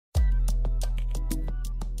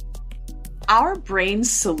our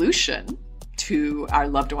brain's solution to our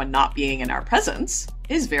loved one not being in our presence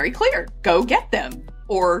is very clear. Go get them,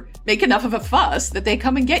 or make enough of a fuss that they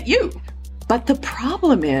come and get you. But the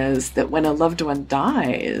problem is that when a loved one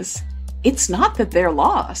dies, it's not that they're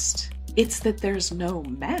lost, it's that there's no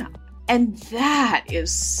map. And that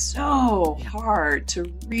is so hard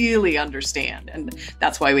to really understand. And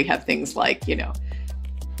that's why we have things like,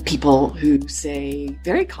 people who say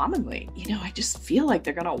very commonly, I just feel like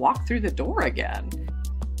they're going to walk through the door again.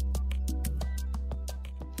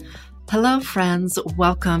 Hello, friends.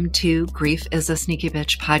 Welcome to Grief is a Sneaky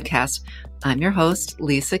Bitch podcast. I'm your host,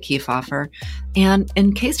 Lisa Kiefhofer. And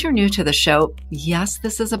in case you're new to the show, yes,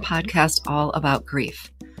 this is a podcast all about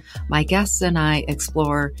grief. My guests and I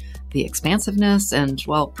explore the expansiveness and,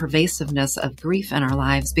 pervasiveness of grief in our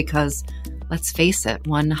lives because, let's face it,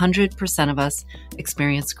 100% of us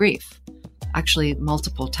experience grief, actually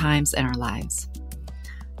multiple times in our lives.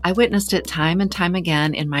 I witnessed it time and time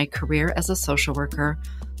again in my career as a social worker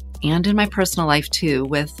and in my personal life too,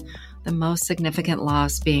 with the most significant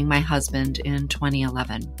loss being my husband in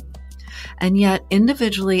 2011. And yet,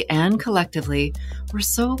 individually and collectively, we're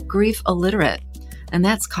so grief illiterate, and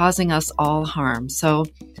that's causing us all harm. So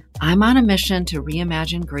I'm on a mission to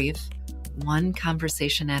reimagine grief, one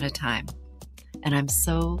conversation at a time. And I'm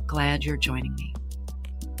so glad you're joining me.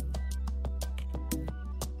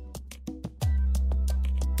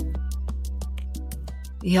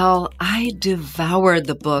 Y'all, I devoured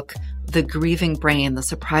the book, The Grieving Brain, The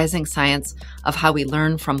Surprising Science of How We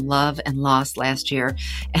Learn from Love and Loss last year.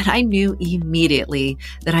 And I knew immediately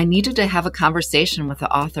that I needed to have a conversation with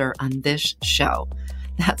the author on this show.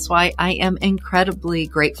 That's why I am incredibly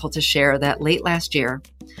grateful to share that late last year,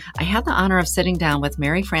 I had the honor of sitting down with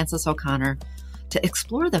Mary Frances O'Connor to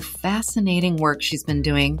explore the fascinating work she's been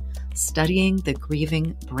doing studying the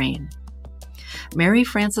grieving brain. Mary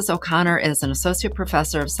Frances O'Connor is an associate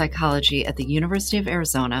professor of psychology at the University of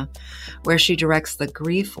Arizona, where she directs the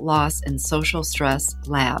Grief, Loss, and Social Stress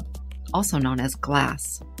Lab, also known as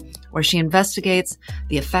GLASS, where she investigates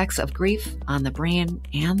the effects of grief on the brain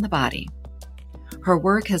and the body. Her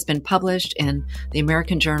work has been published in the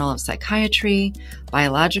American Journal of Psychiatry,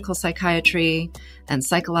 Biological Psychiatry, and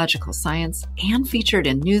Psychological Science, and featured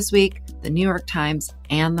in Newsweek, the New York Times,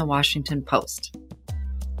 and the Washington Post.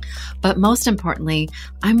 But most importantly,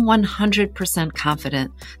 I'm 100%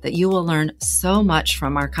 confident that you will learn so much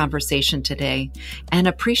from our conversation today and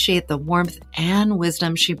appreciate the warmth and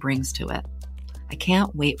wisdom she brings to it. I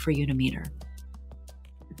can't wait for you to meet her.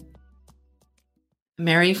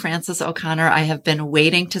 Mary Frances O'Connor, I have been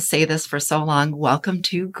waiting to say this for so long. Welcome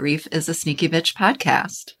to Grief is a Sneaky Bitch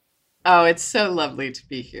podcast. Oh, it's so lovely to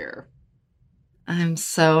be here. I'm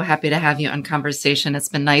so happy to have you on conversation. It's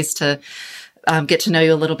been nice to get to know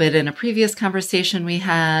you a little bit in a previous conversation we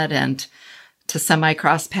had and to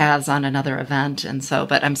semi-cross paths on another event.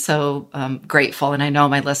 But I'm so grateful, and I know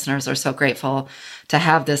my listeners are so grateful to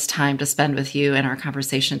have this time to spend with you in our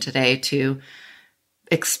conversation today to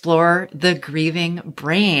explore the grieving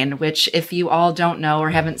brain, which if you all don't know or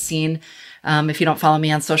haven't seen, if you don't follow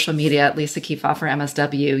me on social media at Lisa Kiefhofer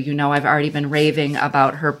MSW, you know I've already been raving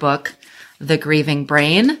about her book, The Grieving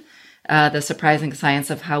Brain, The Surprising Science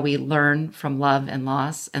of How We Learn from Love and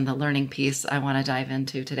Loss, and the learning piece I want to dive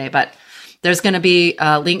into today. But there's going to be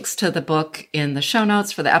links to the book in the show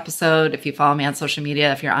notes for the episode. If you follow me on social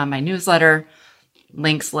media, if you're on my newsletter,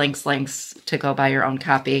 links to go buy your own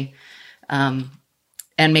copy.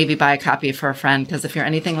 And maybe buy a copy for a friend, because if you're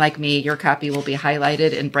anything like me, your copy will be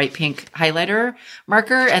highlighted in bright pink highlighter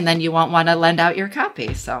marker, and then you won't want to lend out your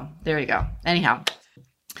copy. So there you go. Anyhow,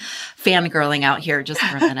 fangirling out here just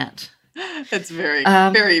for a minute. It's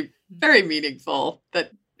very, very meaningful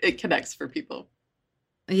that it connects for people.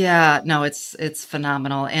 Yeah, no, it's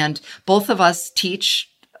phenomenal. And both of us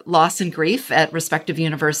teach loss and grief at respective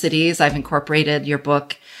universities. I've incorporated your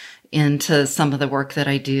book into some of the work that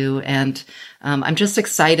I do. And I'm just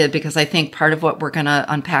excited because I think part of what we're going to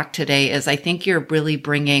unpack today is I think you're really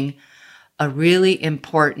bringing a really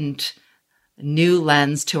important new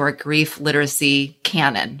lens to our grief literacy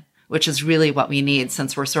canon, which is really what we need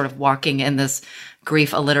since we're sort of walking in this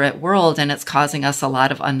grief illiterate world and it's causing us a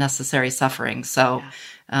lot of unnecessary suffering. So,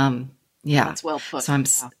 yeah. That's well put.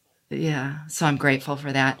 So I'm grateful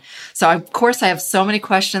for that. So of course I have so many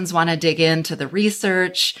questions, want to dig into the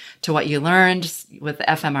research, to what you learned with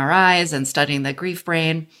fMRIs and studying the grief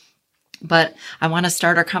brain. But I want to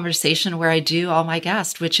start our conversation where I do all my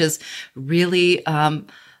guests, which is really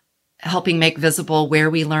helping make visible where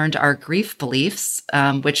we learned our grief beliefs,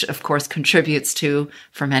 which of course contributes to,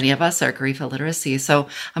 for many of us, our grief illiteracy. So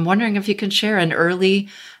I'm wondering if you can share an early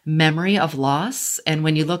memory of loss. And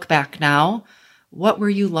when you look back now, what were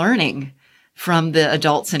you learning from the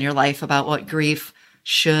adults in your life about what grief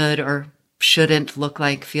should or shouldn't look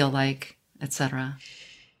like, feel like, etc.?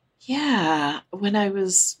 Yeah, when I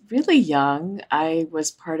was really young, I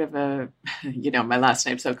was part of my last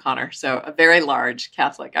name's O'Connor, so a very large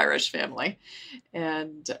Catholic Irish family.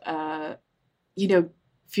 And,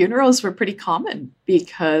 funerals were pretty common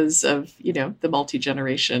because of, the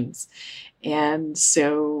multi-generations. And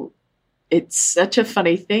so it's such a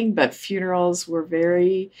funny thing, but funerals were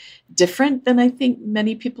very different than I think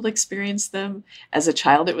many people experience them. As a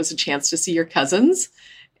child, it was a chance to see your cousins.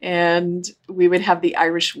 And we would have the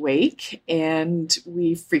Irish wake, and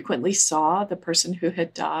we frequently saw the person who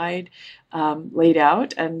had died laid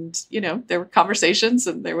out. And, there were conversations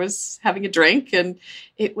and there was having a drink, and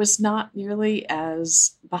it was not nearly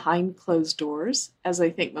as behind closed doors as I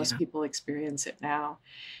think most people experience it now.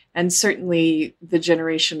 And certainly the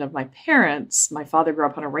generation of my parents, my father grew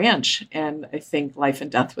up on a ranch, and I think life and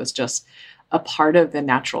death was just a part of the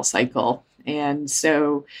natural cycle. And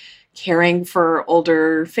so caring for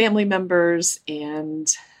older family members and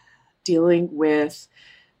dealing with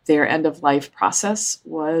their end of life process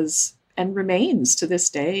was and remains to this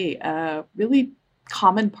day a really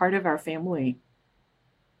common part of our family.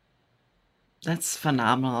 That's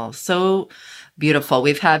phenomenal. So beautiful.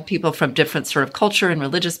 We've had people from different sort of culture and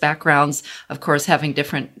religious backgrounds, of course, having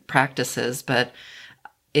different practices, but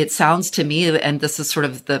it sounds to me, and this is sort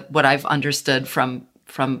of what I've understood from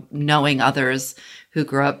knowing others who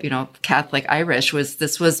grew up, Catholic Irish,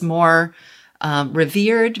 this was more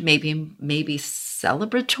revered, maybe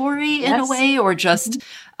celebratory in a way, or just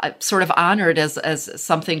sort of honored as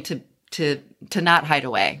something to not hide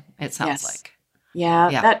away. It sounds like.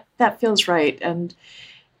 Yeah, that feels right. And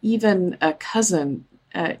even a cousin,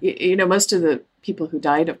 most of the people who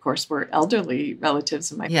died, of course, were elderly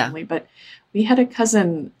relatives in my family, but we had a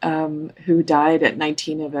cousin who died at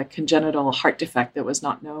 19 of a congenital heart defect that was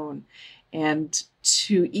not known. And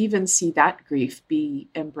to even see that grief be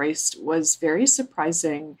embraced was very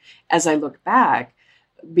surprising as I look back,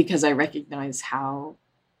 because I recognize how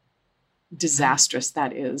disastrous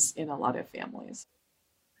that is in a lot of families.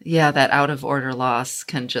 Yeah, that out of order loss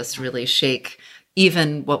can just really shake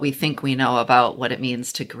even what we think we know about what it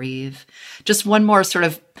means to grieve. Just one more sort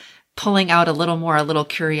of pulling out a little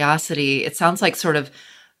curiosity. It sounds like sort of,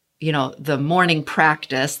 the mourning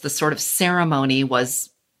practice, the sort of ceremony was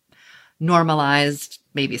normalized,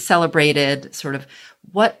 maybe celebrated, sort of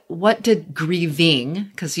what did grieving,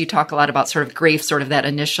 because you talk a lot about sort of grief, sort of that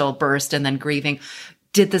initial burst and then grieving.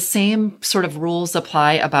 Did the same sort of rules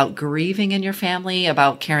apply about grieving in your family,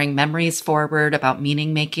 about carrying memories forward, about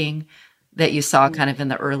meaning making that you saw kind of in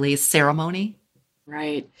the early ceremony?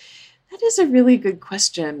 Right. That is a really good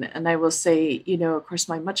question. And I will say, of course,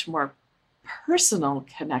 my much more personal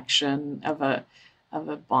connection of a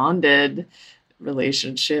bonded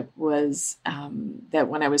relationship was that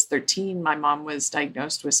when I was 13, my mom was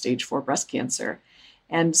diagnosed with stage 4 breast cancer.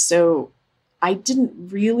 And so I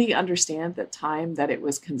didn't really understand at the time that it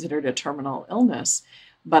was considered a terminal illness,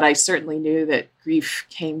 but I certainly knew that grief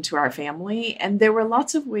came to our family. And there were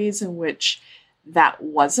lots of ways in which that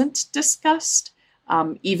wasn't discussed,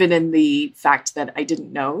 even in the fact that I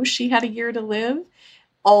didn't know she had a year to live,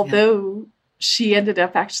 although she ended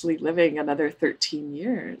up actually living another 13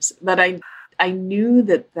 years. But I knew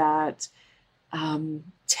that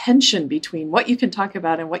tension between what you can talk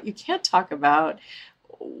about and what you can't talk about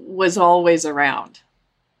was always around.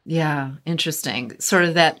 Yeah, interesting. Sort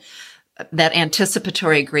of that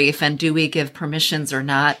anticipatory grief, and do we give permissions or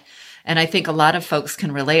not? And I think a lot of folks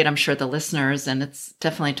can relate, I'm sure the listeners, and it's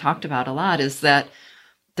definitely talked about a lot, is that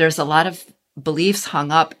there's a lot of beliefs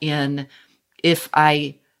hung up in, if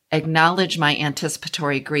I acknowledge my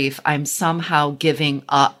anticipatory grief, I'm somehow giving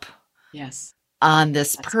up on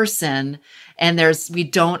this person. And we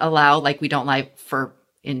don't allow,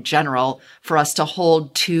 in general, for us to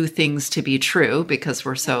hold two things to be true because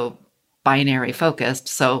we're so binary focused.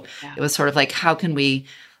 So it was sort of like, how can we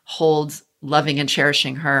hold loving and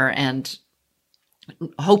cherishing her and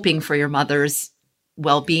hoping for your mother's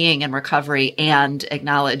well-being and recovery and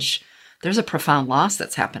acknowledge there's a profound loss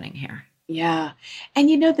that's happening here. Yeah. And,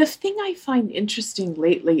 the thing I find interesting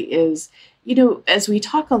lately is, as we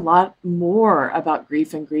talk a lot more about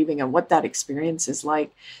grief and grieving and what that experience is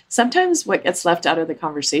like, sometimes what gets left out of the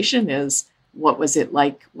conversation is, what was it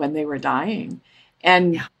like when they were dying?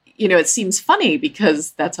 And, it seems funny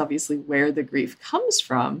because that's obviously where the grief comes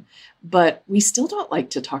from, but we still don't like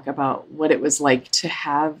to talk about what it was like to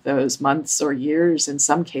have those months or years in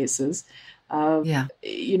some cases of, Yeah.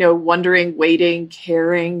 wondering, waiting,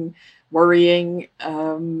 caring, worrying,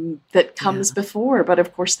 that comes before. But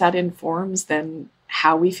of course, that informs then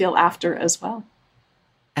how we feel after as well.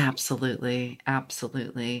 Absolutely.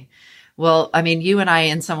 Absolutely. Well, I mean, you and I,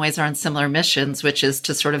 in some ways, are on similar missions, which is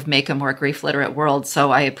to sort of make a more grief literate world.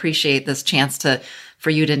 So I appreciate this chance for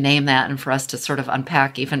you to name that and for us to sort of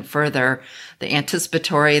unpack even further the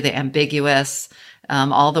anticipatory, the ambiguous,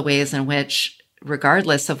 all the ways in which,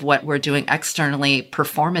 regardless of what we're doing externally,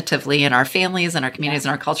 performatively in our families and our communities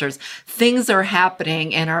and our cultures, things are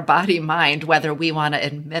happening in our body mind, whether we want to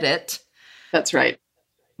admit it. That's right.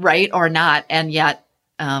 Right or not. And yet,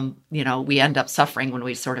 we end up suffering when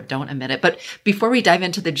we sort of don't admit it. But before we dive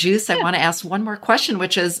into the juice, I want to ask one more question,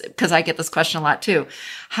 which is, because I get this question a lot too.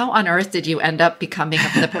 How on earth did you end up becoming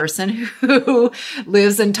the person who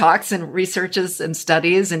lives and talks and researches and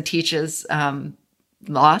studies and teaches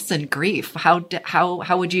loss and grief?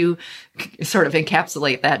 How would you sort of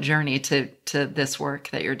encapsulate that journey to this work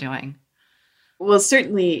that you're doing? Well,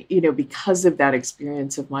 certainly, because of that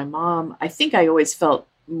experience of my mom, I think I always felt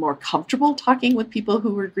more comfortable talking with people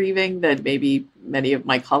who were grieving than maybe many of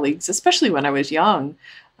my colleagues, especially when I was young.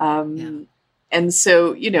 And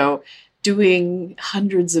so, doing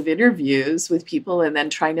hundreds of interviews with people and then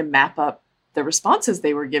trying to map up the responses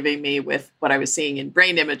they were giving me with what I was seeing in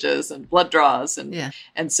brain images and blood draws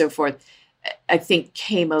and so forth, I think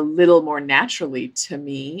came a little more naturally to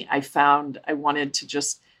me. I found I wanted to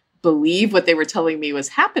just believe what they were telling me was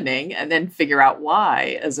happening and then figure out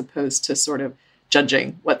why, as opposed to sort of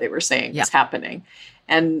judging what they were saying was happening.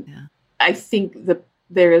 And I think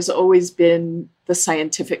there has always been the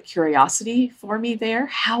scientific curiosity for me there.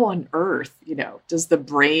 How on earth, does the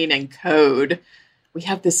brain encode? We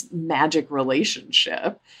have this magic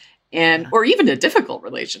relationship or even a difficult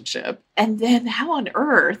relationship. And then how on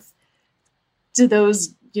earth do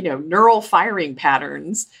those, neural firing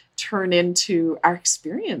patterns turn into our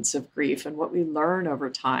experience of grief and what we learn over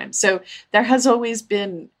time? So there has always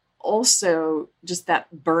been also just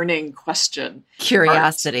that burning question.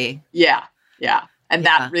 Curiosity. Yeah. And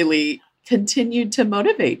that really continued to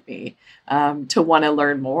motivate me to want to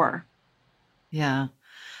learn more. Yeah.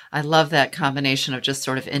 I love that combination of just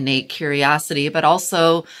sort of innate curiosity, but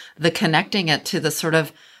also the connecting it to the sort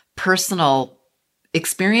of personal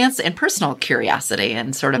experience and personal curiosity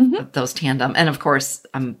and sort of those tandem. And of course,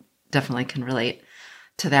 definitely can relate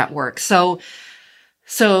to that work. So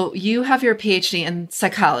you have your PhD in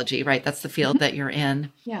psychology, right? That's the field that you're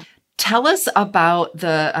in. Yeah. Tell us about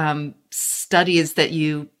the studies that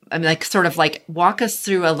walk us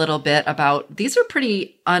through a little bit about, these are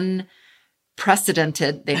pretty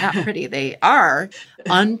unprecedented. They're not pretty, they are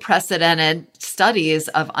unprecedented studies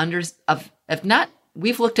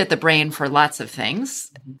we've looked at the brain for lots of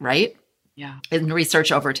things, right? Yeah. In research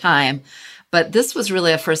over time. But this was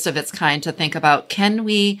really a first of its kind to think about, can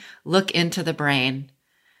we look into the brain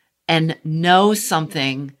and know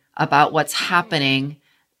something about what's happening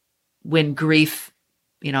when grief,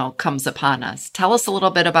 comes upon us? Tell us a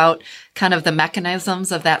little bit about kind of the mechanisms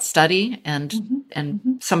of that study and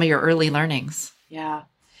some of your early learnings. Yeah.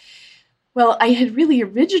 Well, I had really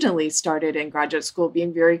originally started in graduate school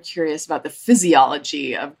being very curious about the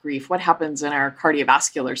physiology of grief, what happens in our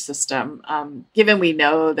cardiovascular system. Given we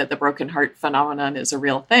know that the broken heart phenomenon is a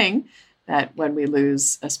real thing, that when we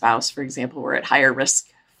lose a spouse, for example, we're at higher risk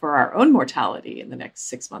for our own mortality in the next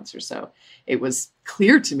 6 months or so, it was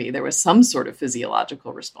clear to me there was some sort of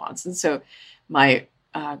physiological response. And so my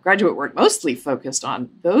graduate work mostly focused on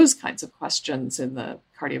those kinds of questions in the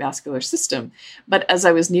cardiovascular system. But as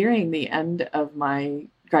I was nearing the end of my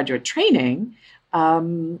graduate training,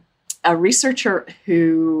 a researcher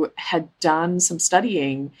who had done some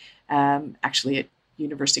studying, actually at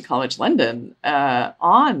University College London,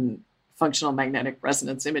 on functional magnetic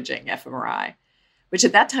resonance imaging, fMRI, which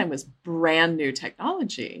at that time was brand new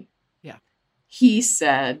technology. Yeah. He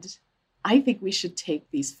said, I think we should take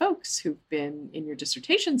these folks who've been in your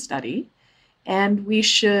dissertation study and we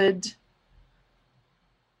should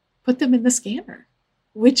put them in the scanner,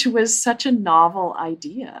 which was such a novel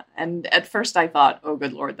idea. And at first I thought, oh,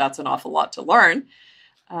 good Lord, that's an awful lot to learn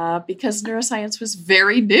because neuroscience was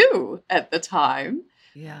very new at the time.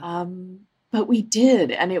 Yeah. But we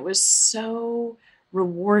did, and it was so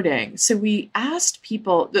rewarding. So we asked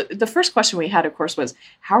people, the first question we had, of course, was,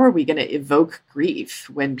 how are we going to evoke grief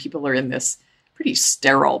when people are in this pretty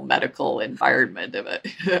sterile medical environment of a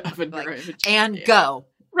neuroimaging and go.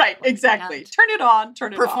 Right, exactly. And Turn it on,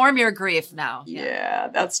 turn it off. perform your grief now. Yeah,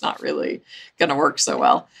 that's not really going to work so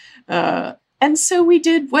well. And so we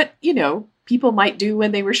did what, people might do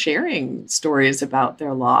when they were sharing stories about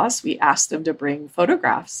their loss. We asked them to bring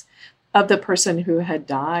photographs of the person who had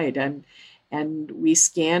died, and we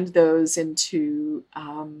scanned those into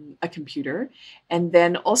a computer, and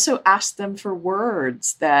then also asked them for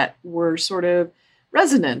words that were sort of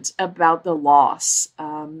resonant about the loss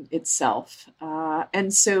itself.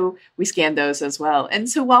 And so we scanned those as well. And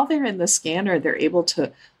so while they're in the scanner, they're able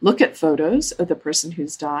to look at photos of the person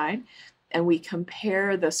who's died, and we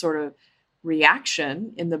compare the sort of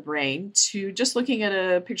reaction in the brain to just looking at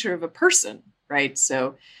a picture of a person, right?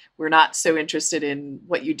 So we're not so interested in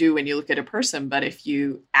what you do when you look at a person, but if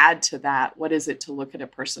you add to that, what is it to look at a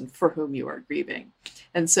person for whom you are grieving?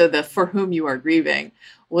 And so the for whom you are grieving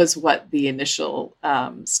was what the initial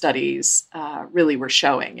studies really were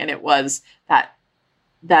showing. And it was that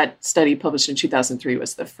study published in 2003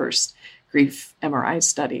 was the first grief MRI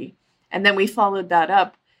study. And then we followed that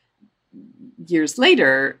up years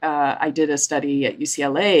later. I did a study at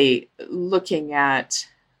UCLA looking at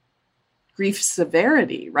grief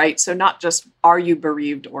severity, right? So not just are you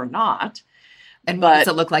bereaved or not, and what does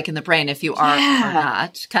it look like in the brain if you are or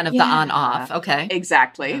not? Kind of the on-off. Okay.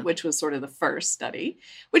 Exactly, which was sort of the first study,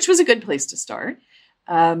 which was a good place to start.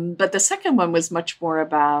 But the second one was much more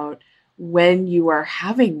about when you are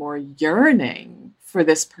having more yearning for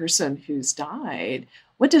this person who's died,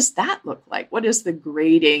 what does that look like? What is the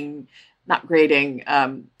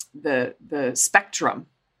the spectrum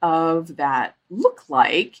of that look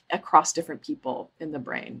like across different people in the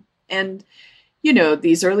brain? And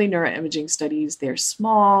these early neuroimaging studies, they're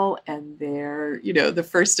small and they're, the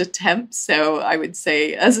first attempt. So I would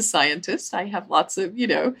say as a scientist, I have lots of,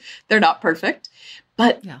 they're not perfect,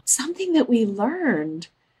 but something that we learned,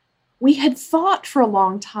 we had thought for a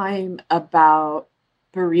long time about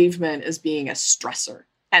bereavement as being a stressor,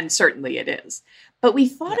 and certainly it is. But we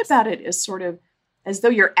thought about it as sort of as though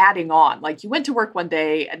you're adding on, like you went to work one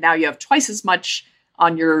day and now you have twice as much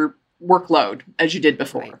on your workload as you did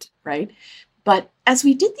before, right? But as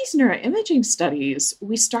we did these neuroimaging studies,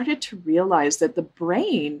 we started to realize that the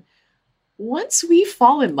brain, once we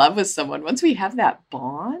fall in love with someone, once we have that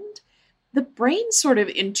bond, the brain sort of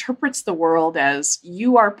interprets the world as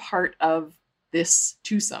you are part of this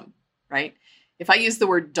twosome, right? If I use the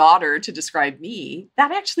word daughter to describe me,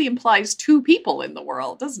 that actually implies two people in the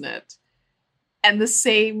world, doesn't it? And the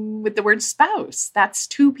same with the word spouse, that's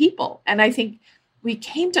two people. And I think we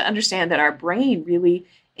came to understand that our brain really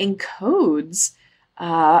encodes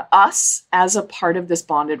us as a part of this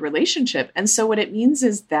bonded relationship. And so what it means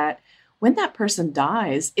is that when that person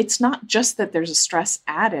dies, it's not just that there's a stress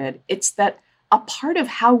added, it's that a part of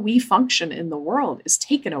how we function in the world is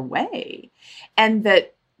taken away. And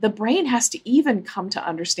that the brain has to even come to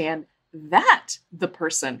understand that the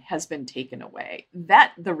person has been taken away,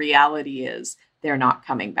 that the reality is they're not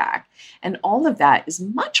coming back. And all of that is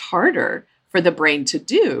much harder for the brain to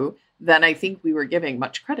do than I think we were giving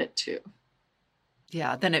much credit to.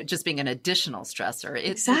 Yeah, than it just being an additional stressor.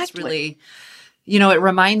 It's Exactly. really, it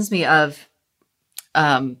reminds me of,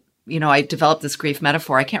 I developed this grief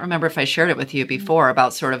metaphor. I can't remember if I shared it with you before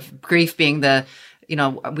about sort of grief being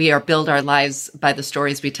we build our lives by the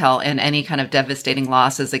stories we tell, and any kind of devastating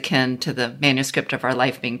loss is akin to the manuscript of our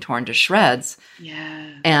life being torn to shreds.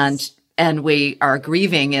 Yes. And we are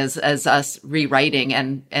grieving as us rewriting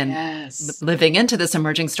and living into this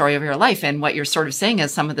emerging story of your life. And what you're sort of saying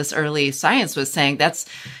is some of this early science was saying that's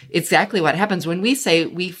exactly what happens when we say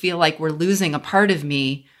we feel like we're losing a part of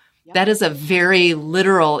me. Yep. That is a very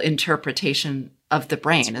literal interpretation of the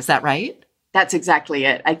brain. Is that right? That's exactly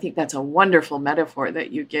it. I think that's a wonderful metaphor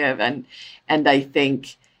that you give. And I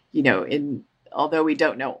think, although we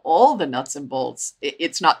don't know all the nuts and bolts,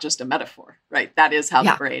 it's not just a metaphor, right? That is how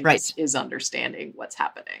the brain is understanding what's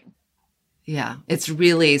happening. Yeah, it's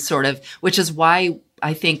really sort of, which is why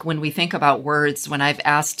I think when we think about words, when I've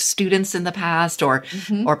asked students in the past or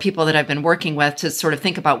people that I've been working with to sort of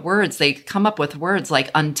think about words, they come up with words like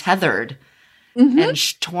untethered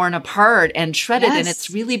and torn apart and shredded. Yes. And it's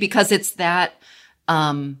really because it's that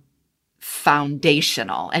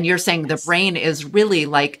foundational. And you're saying the brain is really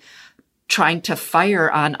like trying to fire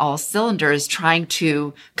on all cylinders, trying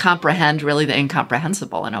to comprehend really the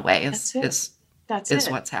incomprehensible in a way is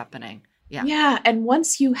what's happening. Yeah. Yeah. And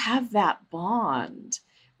once you have that bond,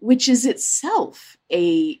 which is itself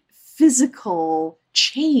a physical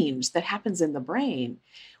change that happens in the brain,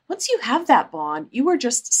 once you have that bond, you are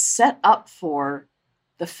just set up for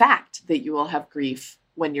the fact that you will have grief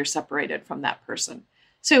when you're separated from that person.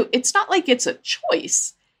 So it's not like it's a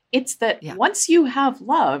choice. It's that Yeah. once you have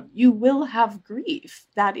love, you will have grief.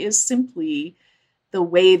 That is simply the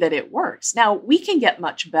way that it works. Now, we can get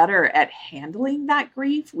much better at handling that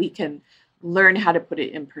grief. We can learn how to put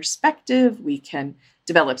it in perspective. We can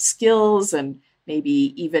develop skills and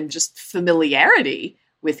maybe even just familiarity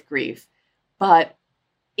with grief. But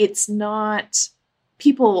it's not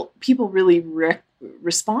people really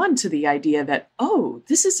respond to the idea that, oh,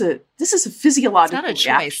 this is a physiological It's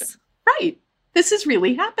not a reaction. choice. Right. This is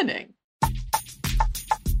really happening.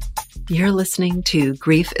 You're listening to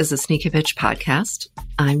Grief is a Sneaky Bitch podcast.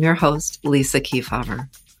 I'm your host, Lisa Kefauver.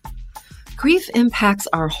 Grief impacts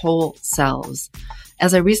our whole selves.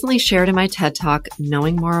 As I recently shared in my TED Talk,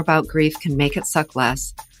 knowing more about grief can make it suck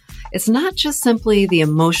less. It's not just simply the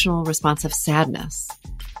emotional response of sadness.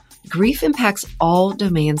 Grief impacts all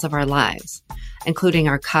domains of our lives, including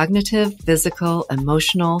our cognitive, physical,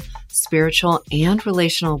 emotional, spiritual, and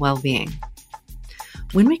relational well-being.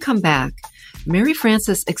 When we come back, Mary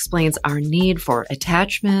Frances explains our need for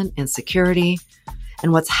attachment and security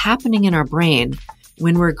and what's happening in our brain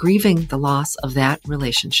when we're grieving the loss of that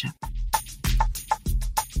relationship.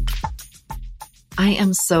 I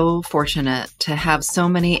am so fortunate to have so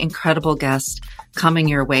many incredible guests coming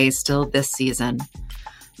your way still this season.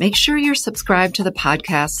 Make sure you're subscribed to the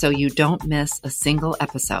podcast so you don't miss a single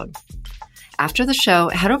episode. After the show,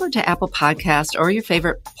 head over to Apple Podcast or your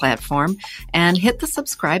favorite platform and hit the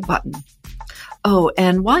subscribe button. Oh,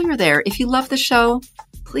 and while you're there, if you love the show,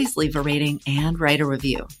 please leave a rating and write a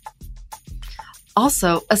review.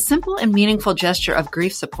 Also, a simple and meaningful gesture of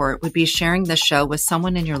grief support would be sharing the show with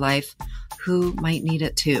someone in your life who might need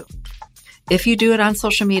it too. If you do it on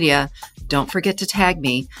social media, don't forget to tag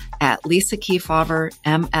me at Lisa Kefauver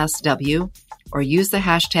MSW or use the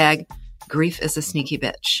hashtag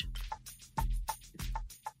 #GriefIsASneakyBitch.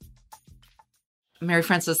 Mary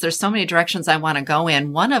Frances, there's so many directions I want to go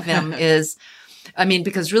in. One of them is,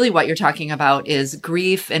 because really what you're talking about is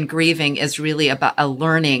grief, and grieving is really about a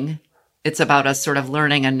learning. It's about us sort of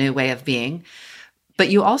learning a new way of being. But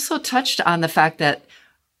you also touched on the fact that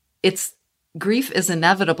grief is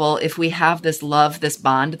inevitable if we have this love, this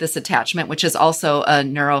bond, this attachment, which is also a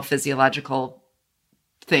neurophysiological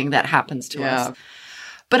thing that happens to us.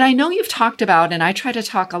 But I know you've talked about, and I try to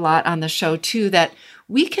talk a lot on the show too, that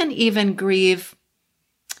we can even grieve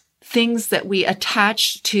things that we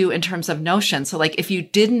attach to in terms of notions. So like if you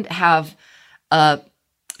didn't have a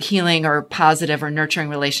healing or positive or nurturing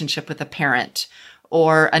relationship with a parent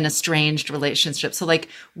or an estranged relationship. So like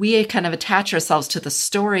we kind of attach ourselves to the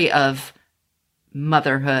story of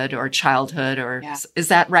motherhood or childhood, or is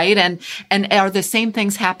that right? And are the same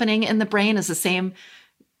things happening in the brain? Is the same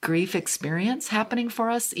grief experience happening for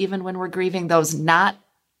us even when we're grieving those not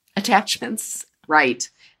attachments? Right.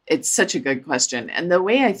 It's such a good question. And the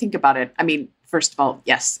way I think about it, first of all,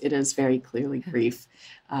 yes, it is very clearly grief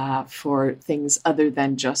for things other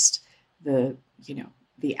than just the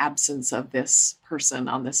absence of this person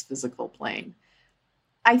on this physical plane.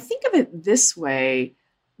 I think of it this way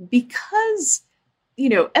because,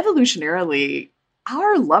 evolutionarily,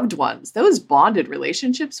 our loved ones, those bonded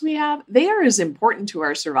relationships we have, they are as important to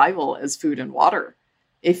our survival as food and water.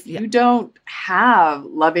 If you don't have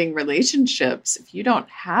loving relationships, if you don't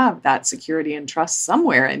have that security and trust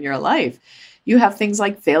somewhere in your life, you have things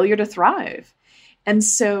like failure to thrive. And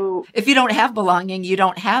so if you don't have belonging, you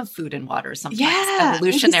don't have food and water sometimes,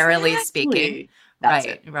 evolutionarily speaking. That's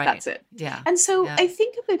right. That's it. Yeah. And so I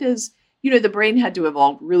think of it as, the brain had to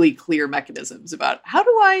evolve really clear mechanisms about how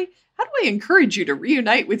do I encourage you to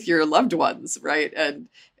reunite with your loved ones, right? And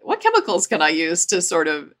what chemicals can I use to sort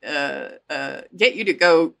of get you to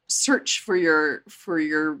go search for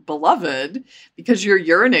your beloved because you're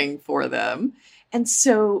yearning for them? And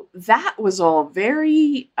so that was all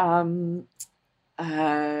very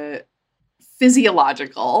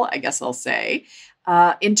physiological, I guess I'll say,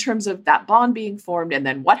 in terms of that bond being formed and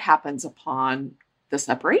then what happens upon the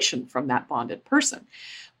separation from that bonded person.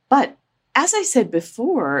 But as I said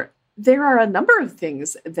before, there are a number of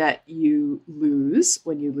things that you lose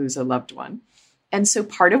when you lose a loved one. And so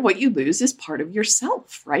part of what you lose is part of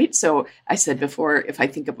yourself, right? So I said before, if I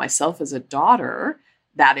think of myself as a daughter,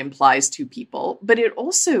 that implies two people, but it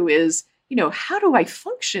also is, how do I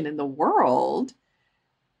function in the world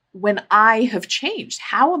when I have changed?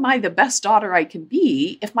 How am I the best daughter I can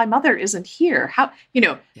be if my mother isn't here? How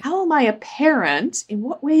am I a parent? In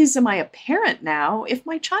what ways am I a parent now if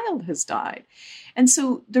my child has died? And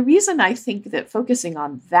so the reason I think that focusing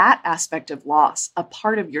on that aspect of loss, a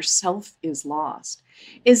part of yourself is lost,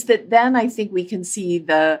 is that then I think we can see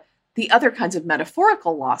the other kinds of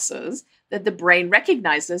metaphorical losses that the brain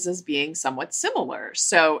recognizes as being somewhat similar.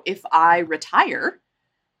 So if I retire,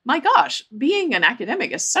 my gosh, being an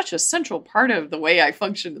academic is such a central part of the way I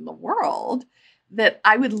function in the world that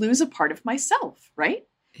I would lose a part of myself, right?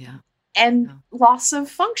 Yeah. And Yeah. loss of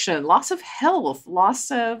function, loss of health,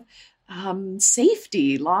 loss of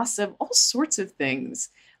safety, loss of all sorts of things.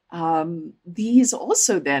 These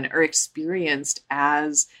also then are experienced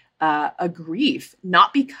as a grief,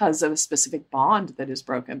 not because of a specific bond that is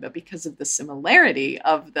broken, but because of the similarity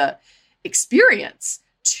of the experience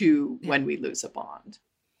to when we lose a bond.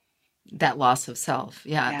 That loss of self.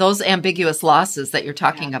 Yeah. Yeah. Those ambiguous losses that you're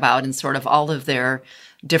talking Yeah. about and sort of all of their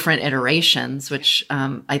different iterations, which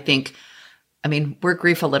I think, I mean, we're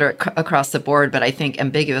grief illiterate across the board, but I think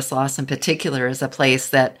ambiguous loss in particular is a place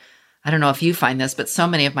that, I don't know if you find this, but so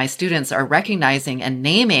many of my students are recognizing and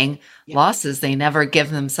naming losses they never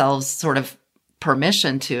give themselves sort of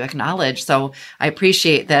permission to acknowledge. So I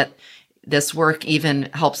appreciate that this work even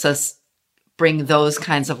helps us bring those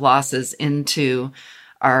kinds of losses into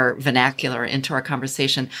our vernacular, into our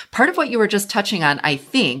conversation. Part of what you were just touching on, I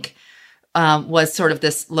think, was sort of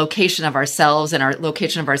this location of ourselves and our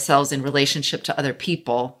location of ourselves in relationship to other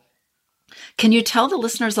people. Can you tell the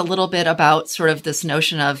listeners a little bit about sort of this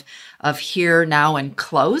notion of here, now, and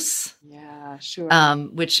close? Yeah, sure.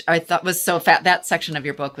 Which I thought was so fat. That section of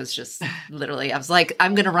your book was just literally, I was like,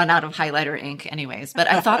 I'm going to run out of highlighter ink anyways. But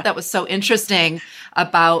I thought that was so interesting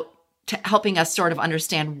about helping us sort of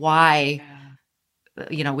understand why,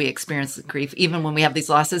 we experience grief, even when we have these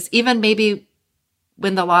losses, even maybe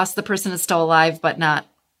when the person is still alive, but not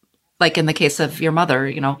like in the case of your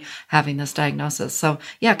mother, having this diagnosis. So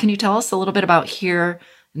can you tell us a little bit about here,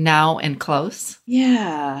 now, and close?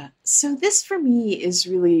 Yeah. So this for me is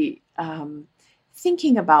really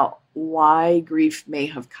thinking about why grief may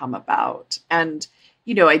have come about. And,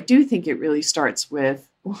 I do think it really starts with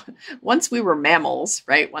once we were mammals,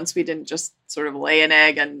 right? Once we didn't just sort of lay an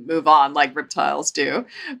egg and move on like reptiles do.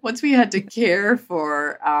 Once we had to care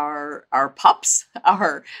for our pups,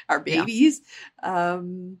 our babies,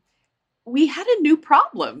 we had a new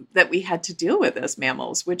problem that we had to deal with as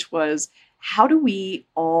mammals, which was how do we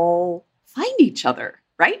all find each other,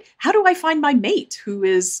 right? How do I find my mate who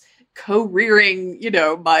is co-rearing,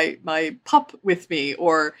 my pup with me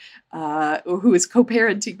or who is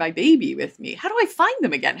co-parenting my baby with me? How do I find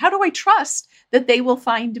them again? How do I trust that they will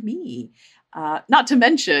find me? Not to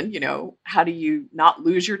mention, how do you not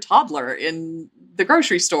lose your toddler in the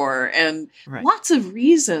grocery store? And lots of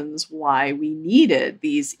reasons why we needed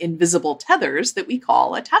these invisible tethers that we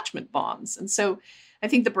call attachment bonds. And so I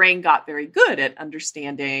think the brain got very good at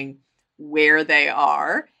understanding where they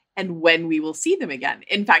are and when we will see them again.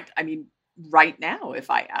 In fact, I mean, right now, if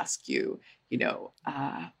I ask you,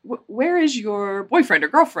 where is your boyfriend or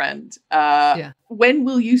girlfriend? When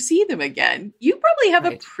will you see them again? You probably have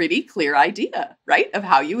a pretty clear idea, right, of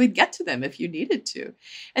how you would get to them if you needed to.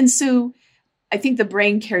 And so I think the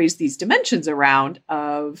brain carries these dimensions around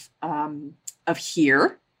of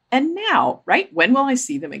here and now, right? When will I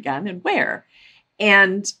see them again and where?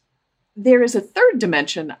 And there is a third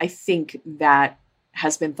dimension, I think, that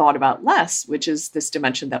has been thought about less, which is this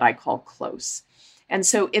dimension that I call close. And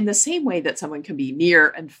so in the same way that someone can be near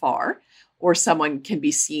and far, or someone can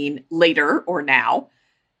be seen later or now,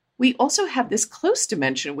 we also have this close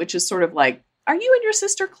dimension, which is sort of like, are you and your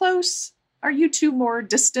sister close? Are you two more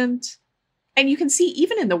distant? And you can see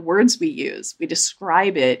even in the words we use, we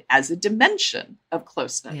describe it as a dimension of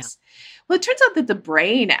closeness. Yeah. Well, it turns out that the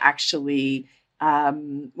brain actually,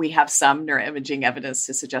 we have some neuroimaging evidence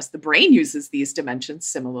to suggest the brain uses these dimensions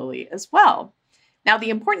similarly as well. Now, the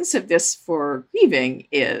importance of this for grieving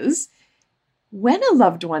is when a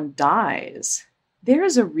loved one dies, there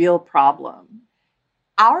is a real problem.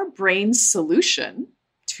 Our brain's solution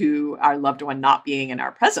to our loved one not being in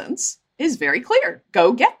our presence is very clear.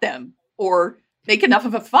 Go get them or make enough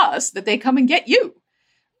of a fuss that they come and get you.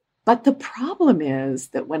 But the problem is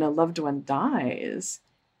that when a loved one dies,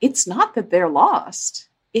 it's not that they're lost.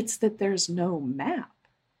 It's that there's no map.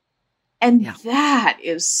 And that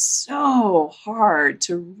is so hard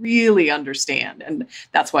to really understand. And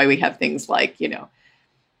that's why we have things like,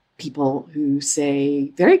 people who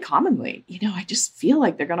say very commonly, I just feel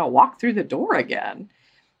like they're going to walk through the door again.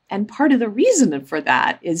 And part of the reason for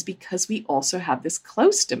that is because we also have this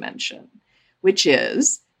close dimension, which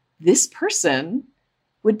is this person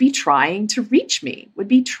would be trying to reach me, would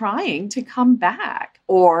be trying to come back,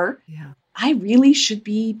 or I really should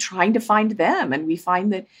be trying to find them. And we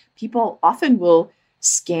find that people often will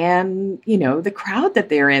scan, the crowd that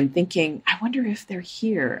they're in thinking, I wonder if they're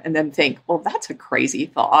here, and then think, well, that's a crazy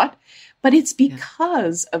thought. But it's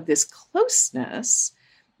because of this closeness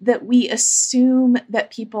that we assume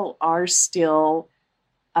that people are still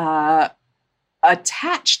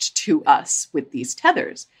attached to us with these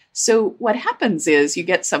tethers. So what happens is you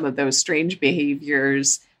get some of those strange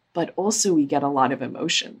behaviors, but also we get a lot of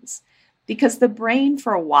emotions because the brain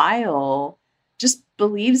for a while just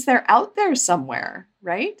believes they're out there somewhere,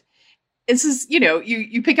 right? This is,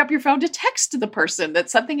 you pick up your phone to text to the person that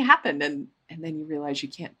something happened and then you realize you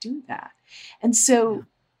can't do that. And so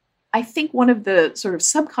I think one of the sort of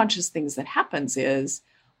subconscious things that happens is,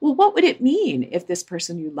 well, what would it mean if this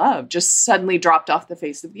person you love just suddenly dropped off the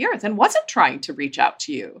face of the earth and wasn't trying to reach out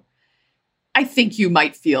to you? I think you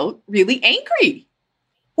might feel really angry,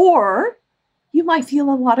 or you might feel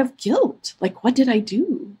a lot of guilt. Like, what did I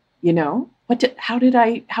do? How did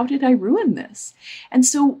I ruin this? And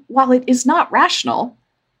so while it is not rational,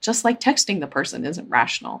 just like texting the person isn't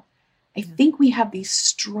rational, I think we have these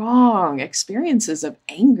strong experiences of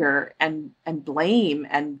anger and blame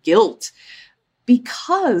and guilt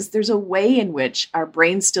because there's a way in which our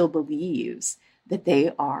brain still believes that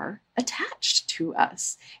they are attached to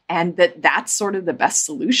us and that that's sort of the best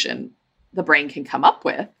solution the brain can come up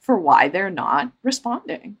with for why they're not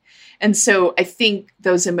responding. And so I think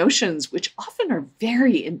those emotions, which often are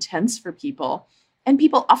very intense for people, and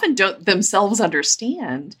people often don't themselves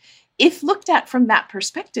understand, if looked at from that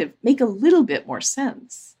perspective, make a little bit more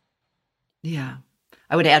sense. Yeah.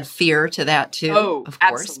 I would add fear to that too, of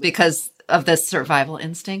course, absolutely. because of the survival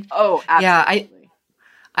instinct. Oh, absolutely. Yeah,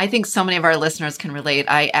 I think so many of our listeners can relate.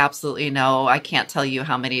 I absolutely know. I can't tell you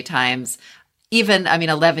how many times,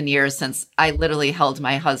 11 years since I literally held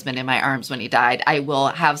my husband in my arms when he died, I will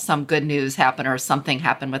have some good news happen or something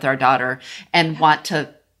happen with our daughter and want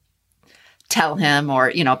to tell him or,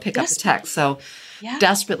 pick up the text. So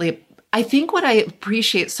desperately, I think what I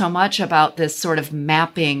appreciate so much about this sort of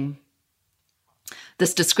mapping,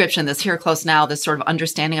 this description, this here, close now, this sort of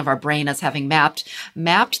understanding of our brain as having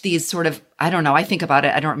mapped these sort of, I don't know, I think about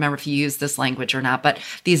it, I don't remember if you use this language or not, but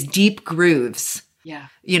these deep grooves,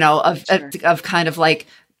 of kind of like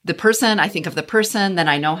the person, I think of the person, then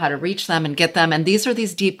I know how to reach them and get them. And these are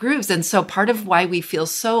these deep grooves. And so part of why we feel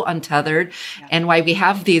so untethered and why we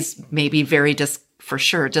have these maybe very for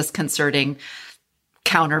sure disconcerting,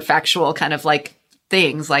 counterfactual kind of like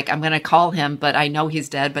things like I'm going to call him, but I know he's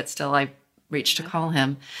dead, but still I reach to call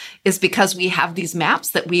him, is because we have these maps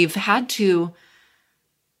that we've had to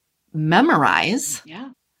memorize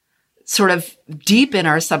sort of deep in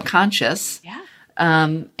our subconscious.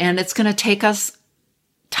 And it's going to take us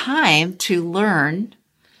time to learn,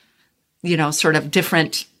 sort of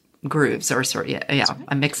different grooves or sort of, right.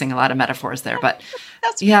 I'm mixing a lot of metaphors there, but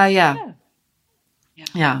that's yeah.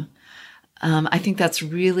 I think that's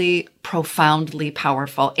really profoundly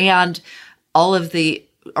powerful. And all of the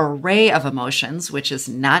array of emotions, which is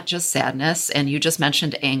not just sadness. And you just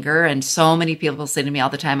mentioned anger. And so many people say to me all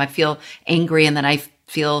the time, I feel angry. And then I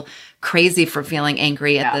feel crazy for feeling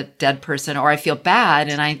angry at the dead person, or I feel bad.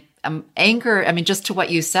 And I'm anger. I mean, just to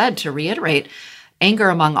what you said, to reiterate, anger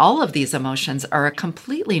among all of these emotions are a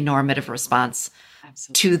completely normative response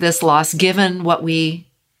to this loss, given what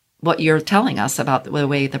you're telling us about the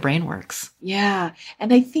way the brain works. Yeah.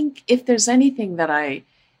 And I think if there's anything that I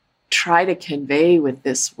try to convey with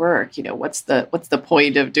this work, what's the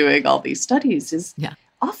point of doing all these studies is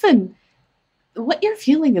often what you're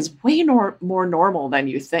feeling is way more normal than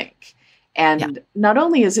you think. And not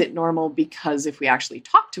only is it normal because if we actually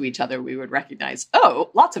talk to each other, we would recognize, oh,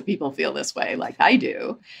 lots of people feel this way like I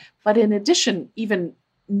do. But in addition, even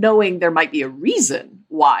knowing there might be a reason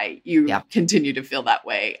why you continue to feel that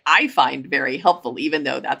way, I find very helpful, even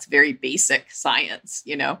though that's very basic science,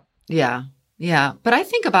 Yeah. Yeah. But I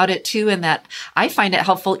think about it too, in that I find it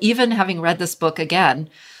helpful, even having read this book again,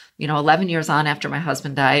 11 years on after my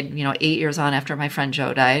husband died, 8 years on after my friend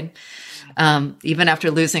Joe died, even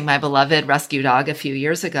after losing my beloved rescue dog a few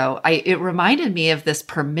years ago, it reminded me of this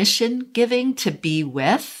permission giving to be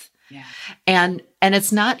with. Yeah. And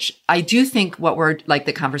it's not, I do think what we're like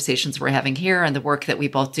the conversations we're having here and the work that we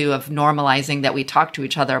both do of normalizing that we talk to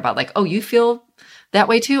each other about like, oh, you feel that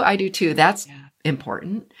way too? I do too. That's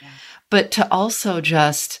important. Yeah. But to also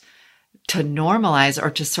just to normalize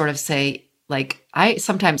or to sort of say, like, I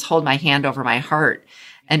sometimes hold my hand over my heart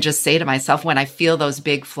and just say to myself when I feel those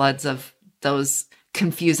big floods of those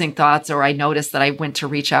confusing thoughts, or I notice that I went to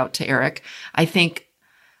reach out to Eric, I think,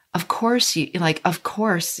 of course you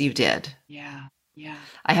did. Yeah. Yeah.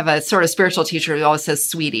 I have a sort of spiritual teacher who always says,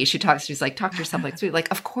 sweetie. She's like, talk to yourself like sweetie.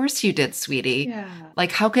 Like, of course you did, sweetie. Yeah.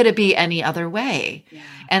 Like, how could it be any other way? Yeah.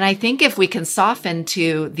 And I think if we can soften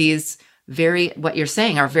to these what you're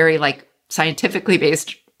saying are very like scientifically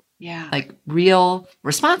based, like real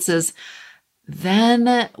responses,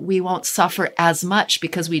 then we won't suffer as much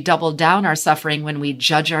because we double down our suffering when we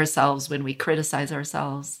judge ourselves, when we criticize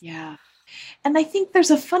ourselves. Yeah. And I think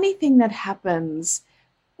there's a funny thing that happens,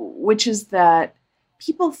 which is that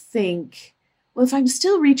people think, well, if I'm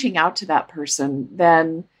still reaching out to that person,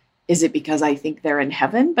 then is it because I think they're in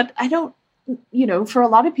heaven? But I don't, for a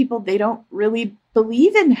lot of people, they don't really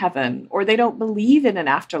believe in heaven, or they don't believe in an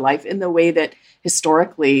afterlife in the way that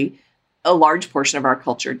historically a large portion of our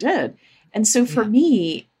culture did. And so for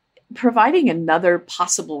me, providing another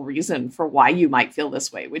possible reason for why you might feel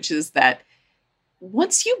this way, which is that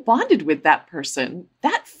once you bonded with that person,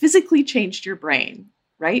 that physically changed your brain,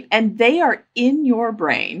 right? And they are in your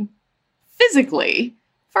brain physically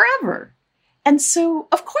forever. And so,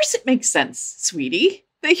 of course, it makes sense, sweetie,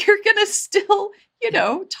 that you're going to still,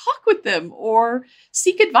 talk with them or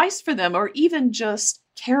seek advice for them, or even just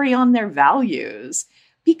carry on their values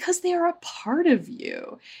because they are a part of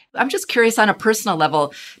you. I'm just curious on a personal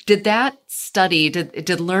level, did that study,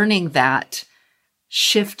 did learning that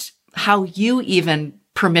shift how you even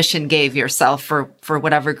permission gave yourself for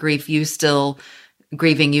whatever grieving you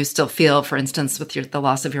still feel, for instance, with the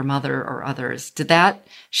loss of your mother or others? Did that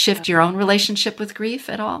shift your own relationship with grief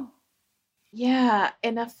at all? Yeah,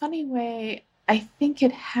 in a funny way, I think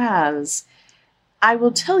it has. I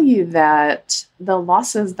will tell you that the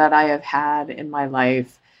losses that I have had in my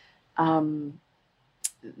life,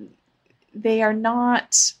 they are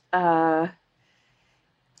not, I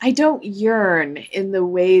don't yearn in the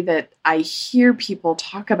way that I hear people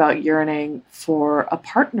talk about yearning for a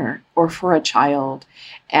partner or for a child.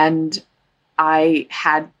 And I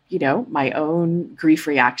had, my own grief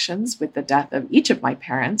reactions with the death of each of my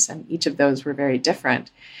parents, and each of those were very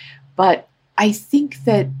different. But I think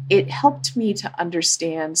that it helped me to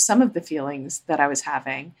understand some of the feelings that I was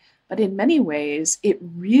having. But in many ways, it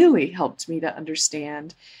really helped me to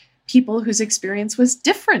understand people whose experience was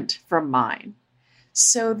different from mine.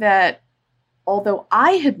 So that although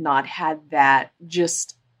I had not had that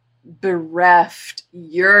just bereft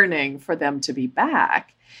yearning for them to be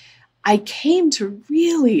back, I came to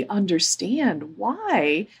really understand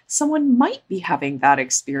why someone might be having that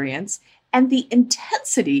experience, and the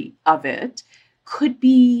intensity of it could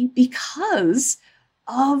be because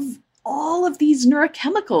of all of these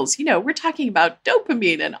neurochemicals. We're talking about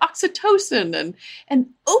dopamine and oxytocin and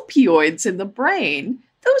opioids in the brain.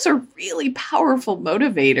 Those are really powerful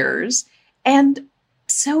motivators. And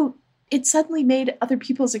so it suddenly made other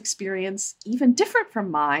people's experience, even different from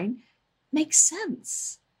mine, make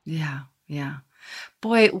sense. Yeah.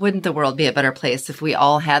 Boy, wouldn't the world be a better place if we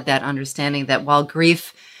all had that understanding that while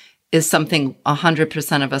grief is something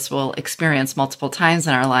 100% of us will experience multiple times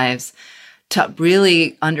in our lives, to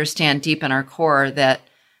really understand deep in our core that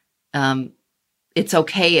it's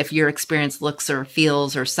okay if your experience looks or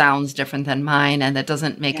feels or sounds different than mine, and that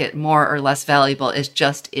doesn't make it more or less valuable. It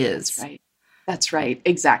just is. That's right.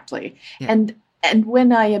 Exactly. Yeah. And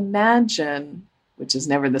when I imagine, which is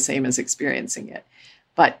never the same as experiencing it,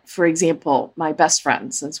 but for example, my best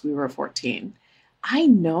friend since we were 14, I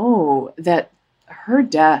know that her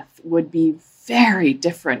death would be very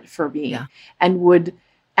different for me, and would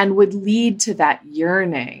lead to that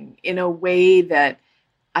yearning in a way that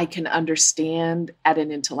I can understand at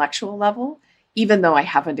an intellectual level, even though I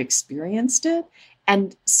haven't experienced it.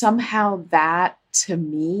 And somehow that, to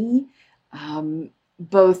me,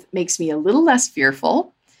 both makes me a little less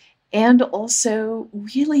fearful and also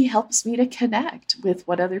really helps me to connect with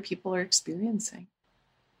what other people are experiencing.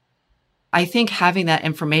 I think having that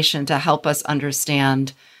information to help us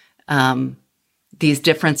understand these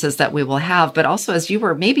differences that we will have, but also, as you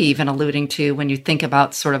were maybe even alluding to, when you think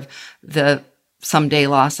about sort of the someday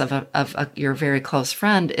loss of your very close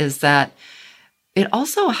friend, is that it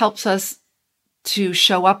also helps us to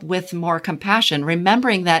show up with more compassion,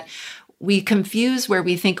 remembering that we confuse where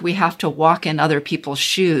we think we have to walk in other people's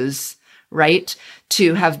shoes, right,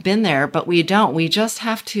 to have been there, but we don't. We just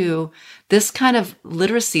have to, this kind of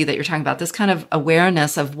literacy that you're talking about, this kind of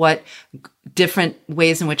awareness of what different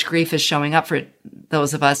ways in which grief is showing up for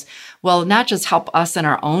those of us, will not just help us in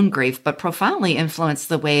our own grief, but profoundly influence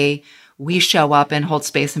the way we show up and hold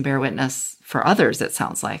space and bear witness for others, it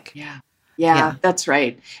sounds like. Yeah, that's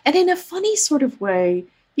right. And in a funny sort of way,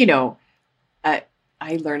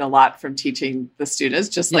 I learn a lot from teaching the students,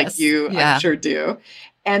 just like you, I'm sure, do.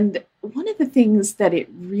 And one of the things that it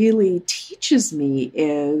really teaches me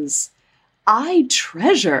is I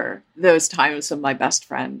treasure those times with my best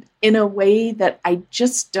friend in a way that I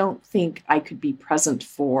just don't think I could be present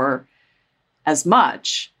for as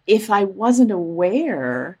much if I wasn't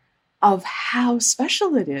aware of how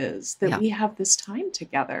special it is that we have this time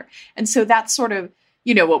together. And so that sort of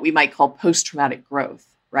what we might call post-traumatic growth,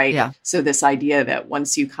 right? Yeah. So this idea that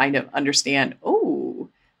once you kind of understand, oh,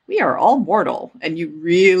 we are all mortal, and you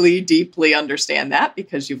really deeply understand that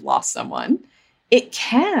because you've lost someone, it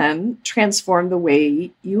can transform the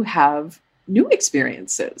way you have new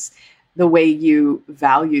experiences, the way you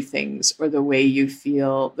value things, or the way you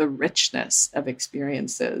feel the richness of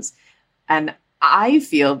experiences. And I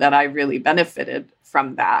feel that I really benefited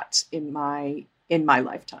from that in my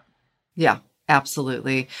lifetime. Yeah,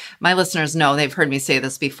 absolutely. My listeners know, they've heard me say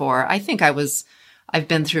this before. I think I've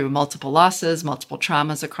been through multiple losses, multiple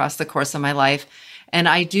traumas across the course of my life. And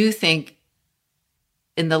I do think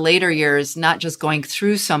in the later years, not just going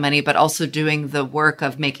through so many, but also doing the work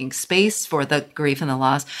of making space for the grief and the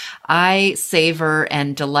loss, I savor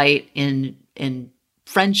and delight in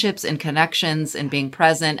friendships and connections and being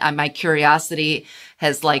present. And my curiosity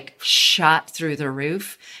has shot through the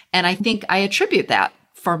roof. And I think I attribute that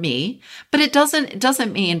for me, but it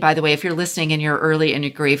doesn't mean, by the way, if you're listening and you're early in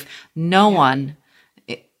your grief, no one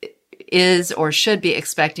is or should be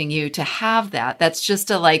expecting you to have that. That's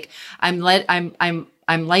just I'm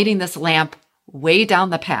lighting this lamp way down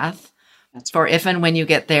the path for if and when you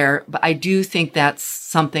get there. But I do think that's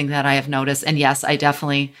something that I have noticed. And yes, I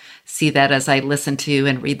definitely see that as I listen to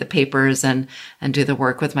and read the papers and do the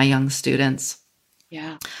work with my young students.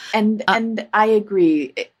 Yeah. And I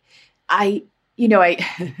agree. I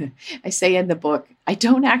say in the book, I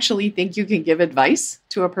don't actually think you can give advice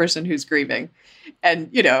to a person who's grieving.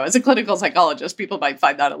 And, as a clinical psychologist, people might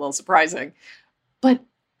find that a little surprising, but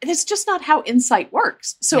it's just not how insight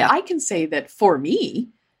works. So yeah. I can say that for me,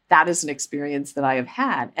 that is an experience that I have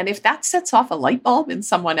had. And if that sets off a light bulb in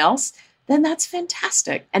someone else, then that's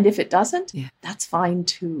fantastic. And if it doesn't, that's fine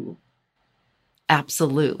too.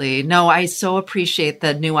 Absolutely. No, I so appreciate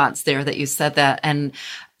the nuance there that you said that. And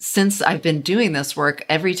since I've been doing this work,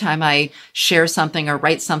 every time I share something or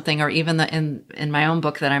write something, or even in my own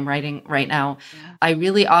book that I'm writing right now, I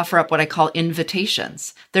really offer up what I call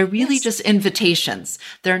invitations. They're really just invitations.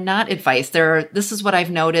 They're not advice. This is what I've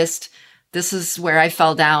noticed. This is where I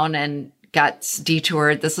fell down and got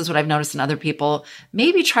detoured. This is what I've noticed in other people.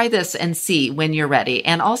 Maybe try this and see when you're ready.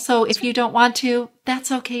 And also, if you don't want to,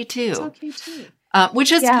 that's okay too. It's okay too.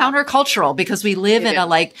 Which is countercultural, because we live in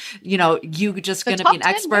you just going to be an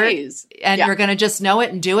expert and you're going to just know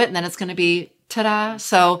it and do it. And then it's going to be ta-da.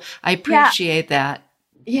 So I appreciate that.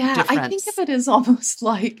 Yeah. difference. I think of it as almost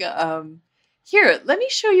like, here, let me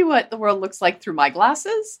show you what the world looks like through my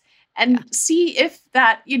glasses and see if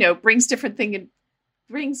that, brings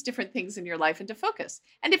different things in your life into focus.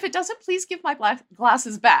 And if it doesn't, please give my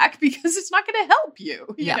glasses back, because it's not going to help you,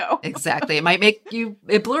 you know? Exactly. It might make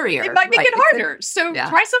it blurrier. It might make it harder. So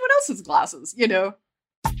try someone else's glasses,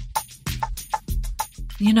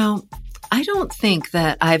 I don't think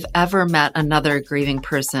that I've ever met another grieving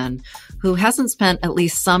person who hasn't spent at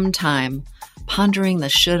least some time pondering the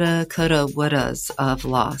shoulda, coulda, wouldas of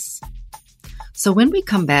loss. So when we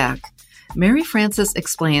come back, Mary Frances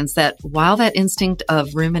explains that while that instinct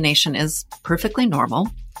of rumination is perfectly normal,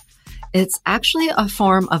 it's actually a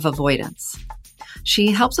form of avoidance.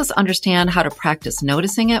 She helps us understand how to practice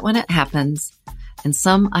noticing it when it happens and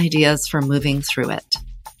some ideas for moving through it.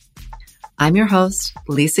 I'm your host,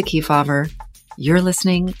 Lisa Kefauver. You're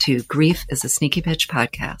listening to Grief is a Sneaky Bitch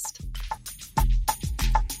podcast.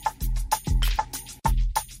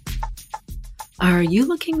 Are you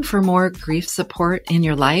looking for more grief support in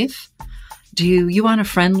your life? Do you want a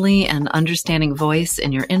friendly and understanding voice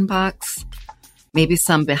in your inbox? Maybe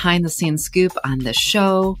some behind-the-scenes scoop on this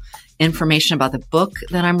show, information about the book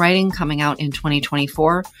that I'm writing coming out in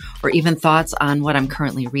 2024, or even thoughts on what I'm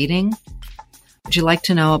currently reading? Would you like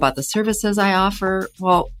to know about the services I offer?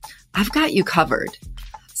 Well, I've got you covered.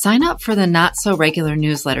 Sign up for the Not So Regular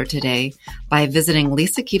newsletter today by visiting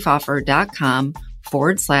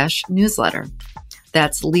lisakefauver.com/newsletter.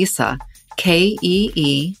 That's Lisa,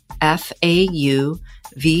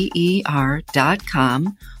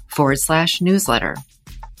 KEEFAUVER.com/newsletter.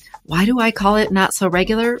 Why do I call it Not So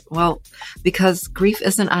Regular? Well, because grief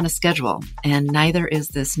isn't on a schedule, and neither is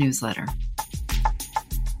this newsletter.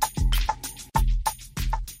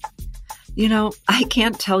 I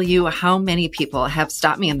can't tell you how many people have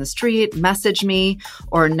stopped me in the street, messaged me,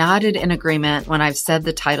 or nodded in agreement when I've said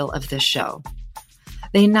the title of this show.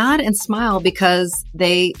 They nod and smile because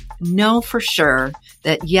they know for sure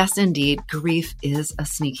that, yes, indeed, grief is a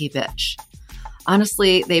sneaky bitch.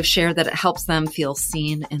 Honestly, they've shared that it helps them feel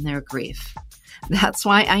seen in their grief. That's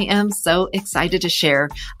why I am so excited to share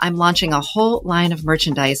I'm launching a whole line of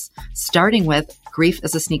merchandise, starting with Grief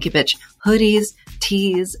is a Sneaky Bitch hoodies,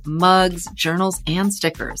 tees, mugs, journals, and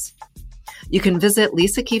stickers. You can visit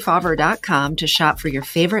lisakefauver.com to shop for your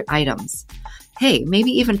favorite items. Hey,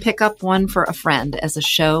 maybe even pick up one for a friend as a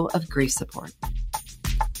show of grief support.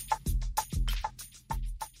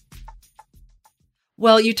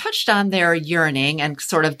 Well, you touched on their yearning and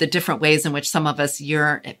sort of the different ways in which some of us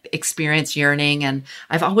experience yearning. And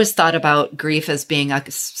I've always thought about grief as being a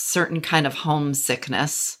certain kind of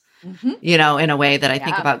homesickness, in a way that I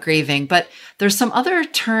think about grieving. But there's some other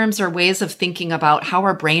terms or ways of thinking about how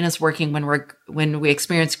our brain is working when we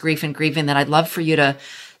experience grief and grieving that I'd love for you to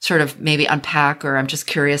sort of maybe unpack, or I'm just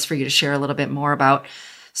curious for you to share a little bit more about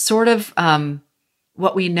sort of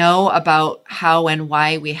what we know about how and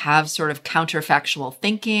why we have sort of counterfactual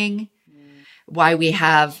thinking, why we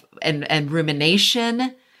have and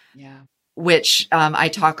rumination, which I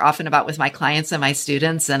talk often about with my clients and my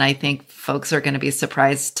students. And I think folks are going to be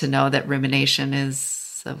surprised to know that rumination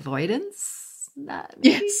is avoidance,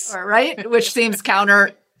 right? Which seems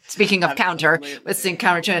counter. Speaking of counter, it seems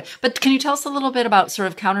counter. But can you tell us a little bit about sort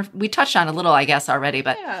of we touched on a little, I guess, already,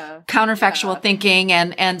 but counterfactual thinking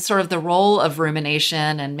and sort of the role of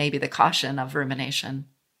rumination and maybe the caution of rumination.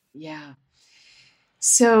 Yeah.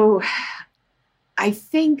 So I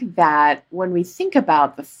think that when we think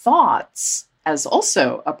about the thoughts as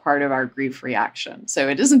also a part of our grief reaction, so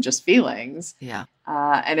it isn't just feelings. Yeah.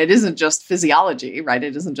 And it isn't just physiology, right?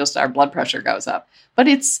 It isn't just our blood pressure goes up, but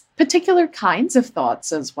it's particular kinds of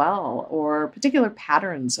thoughts as well, or particular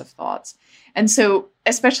patterns of thoughts. And so,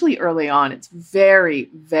 especially early on, it's very,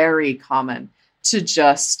 very common to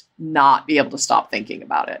just not be able to stop thinking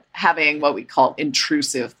about it, having what we call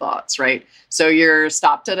intrusive thoughts, right? So you're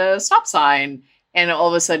stopped at a stop sign, and all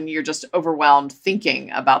of a sudden you're just overwhelmed thinking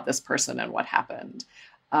about this person and what happened.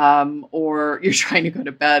 Or you're trying to go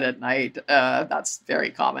to bed at night. That's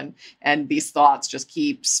very common. And these thoughts just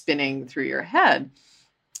keep spinning through your head.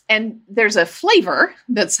 And there's a flavor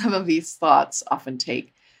that some of these thoughts often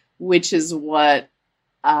take, which is what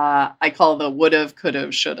I call the would've,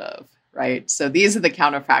 could've, should've, right? So these are the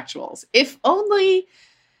counterfactuals. If only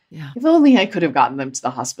I could have gotten them to the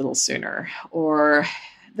hospital sooner, or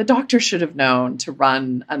the doctor should have known to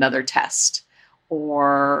run another test,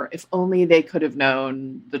 or if only they could have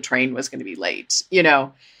known the train was going to be late,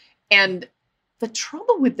 And the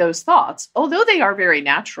trouble with those thoughts, although they are very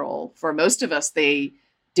natural, for most of us, they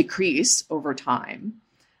decrease over time.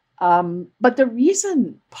 But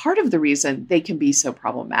part of the reason they can be so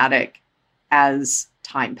problematic as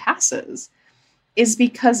time passes is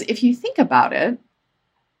because if you think about it,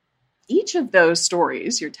 each of those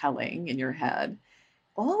stories you're telling in your head,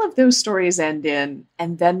 all of those stories end in,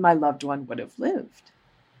 and then my loved one would have lived.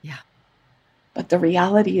 Yeah. But the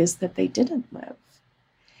reality is that they didn't live.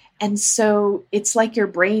 And so it's like your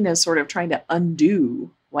brain is sort of trying to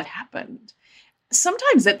undo what happened.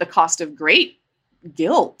 Sometimes at the cost of great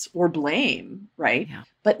guilt or blame, right? Yeah.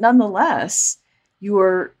 But nonetheless,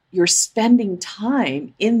 you're spending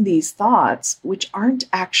time in these thoughts, which aren't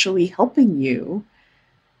actually helping you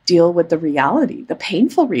deal with the reality, the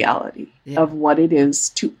painful reality of what it is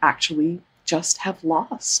to actually just have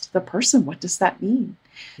lost the person. What does that mean?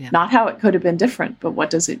 Yeah. Not how it could have been different, but what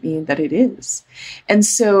does it mean that it is? And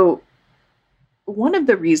so one of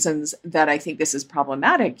the reasons that I think this is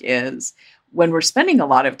problematic is when we're spending a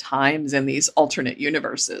lot of times in these alternate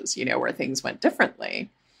universes, where things went differently,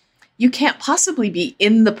 you can't possibly be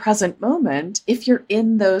in the present moment if you're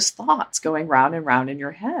in those thoughts going round and round in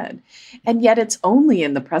your head. And yet it's only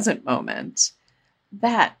in the present moment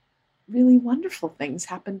that really wonderful things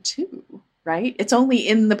happen too, right? It's only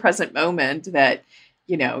in the present moment that,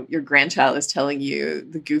 your grandchild is telling you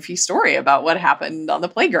the goofy story about what happened on the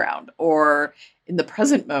playground. Or in the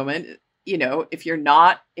present moment, if you're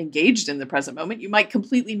not engaged in the present moment, you might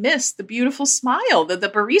completely miss the beautiful smile that the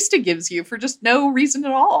barista gives you for just no reason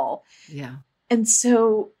at all. Yeah. And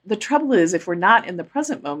so the trouble is, if we're not in the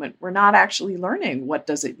present moment, we're not actually learning, what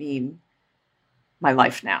does it mean, my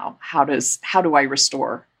life now? How do I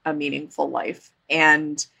restore a meaningful life?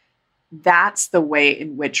 And that's the way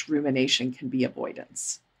in which rumination can be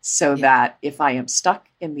avoidance. So that if I am stuck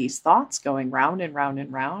in these thoughts going round and round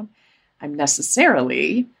and round, I'm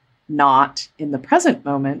necessarily not in the present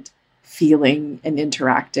moment feeling and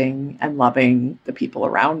interacting and loving the people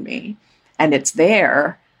around me. And it's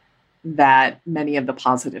there that many of the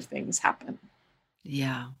positive things happen.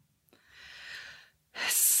 Yeah.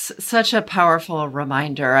 Such a powerful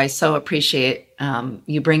reminder. I so appreciate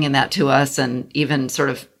you bringing that to us, and even sort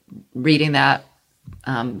of reading that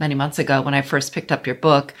many months ago when I first picked up your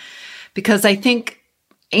book, because I think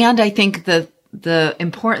the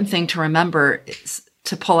important thing to remember is,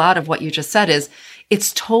 to pull out of what you just said, is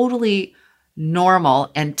it's totally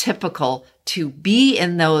normal and typical to be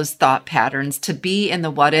in those thought patterns, to be in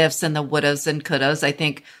the what ifs and the wouldas and couldas. I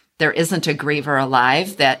think there isn't a griever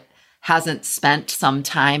alive that hasn't spent some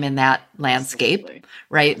time in that landscape, Absolutely.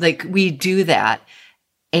 right? Like we do that.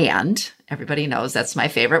 And everybody knows that's my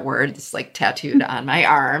favorite word. It's like tattooed on my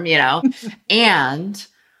arm, and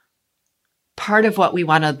part of what we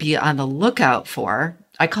want to be on the lookout for,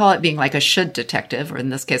 I call it being like a should detective, or in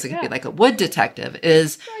this case, it could be like a would detective,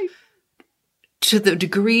 is to the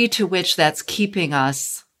degree to which that's keeping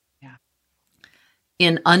us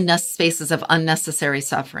in spaces of unnecessary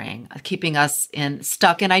suffering, keeping us in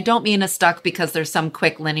stuck. And I don't mean a stuck because there's some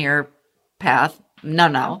quick linear path.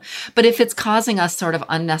 No. But if it's causing us sort of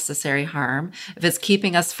unnecessary harm, if it's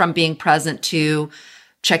keeping us from being present to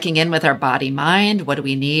checking in with our body, mind, what do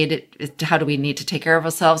we need? How do we need to take care of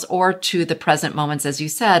ourselves? Or to the present moments, as you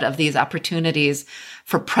said, of these opportunities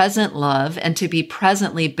for present love and to be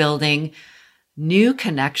presently building new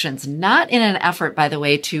connections, not in an effort, by the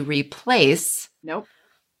way, to replace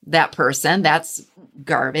that person. That's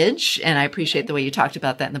garbage. And I appreciate the way you talked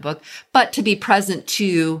about that in the book, but to be present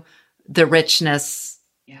to the richness.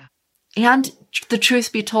 And the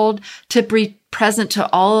truth be told, to be present to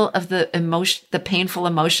all of the painful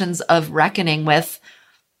emotions of reckoning with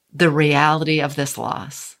the reality of this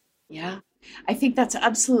loss. Yeah, I think that's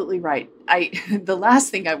absolutely right. The last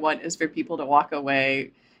thing I want is for people to walk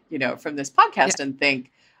away, from this podcast and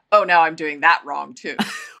think, oh, now I'm doing that wrong too.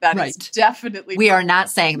 That is definitely we are not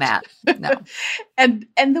saying that. No.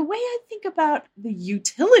 And the way I think about the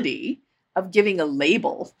utility of giving a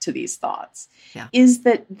label to these thoughts is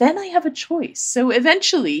that then I have a choice. So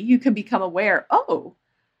eventually you can become aware, oh,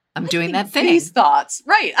 I'm doing that thing. These thoughts.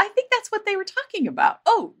 Right. I think that's what they were talking about.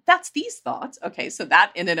 Oh, that's these thoughts. Okay. So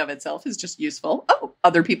that in and of itself is just useful. Oh,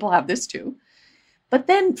 other people have this too. But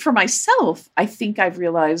then for myself, I think I've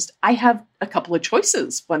realized I have a couple of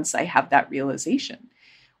choices once I have that realization.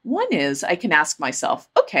 One is I can ask myself,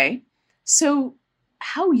 okay, so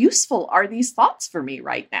how useful are these thoughts for me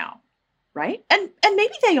right now? Right. And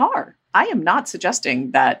maybe they are. I am not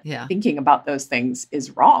suggesting that thinking about those things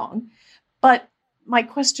is wrong. But my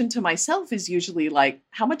question to myself is usually like,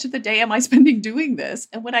 how much of the day am I spending doing this?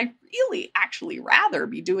 And would I really actually rather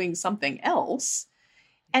be doing something else?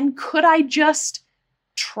 And could I just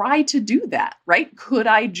try to do that? Right. Could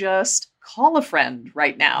I just call a friend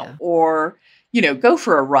right now or, go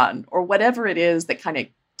for a run or whatever it is that kind of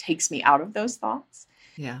takes me out of those thoughts?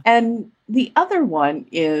 Yeah. And the other one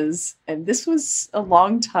is, and this was a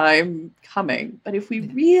long time coming, but if we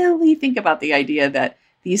really think about the idea that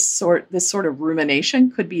this sort of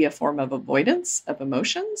rumination could be a form of avoidance of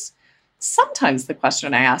emotions, sometimes the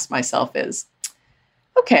question I ask myself is,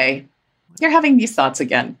 okay, you're having these thoughts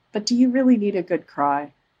again, but do you really need a good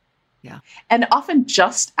cry? Yeah. And often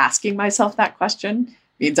just asking myself that question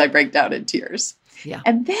means I break down in tears. Yeah.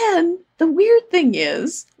 And then the weird thing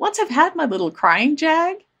is, once I've had my little crying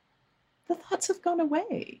jag, the thoughts have gone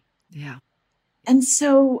away. Yeah. And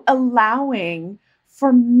so allowing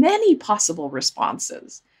for many possible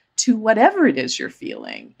responses to whatever it is you're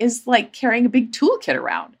feeling is like carrying a big toolkit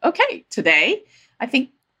around. Okay, today I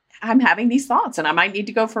think I'm having these thoughts and I might need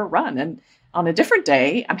to go for a run. And on a different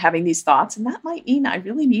day, I'm having these thoughts and that might mean I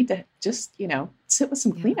really need to just, sit with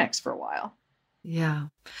some Kleenex for a while. Yeah.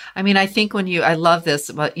 I mean, I think I love this,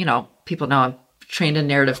 but people know I'm trained in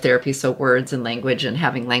narrative therapy. So words and language and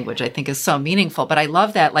having language, I think is so meaningful, but I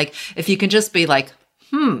love that. Like, if you can just be like,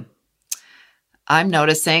 I'm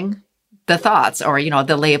noticing the thoughts or,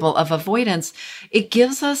 the label of avoidance, it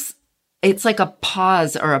gives us, it's like a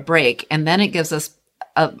pause or a break. And then it gives us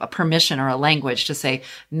a permission or a language to say,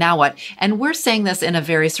 now what? And we're saying this in a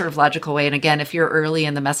very sort of logical way. And again, if you're early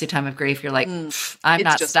in the messy time of grief, you're like, I'm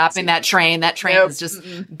not stopping that train. That train is just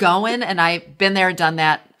going. And I've been there, done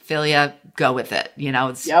that. Philia, go with it.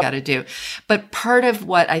 It's got to do. But part of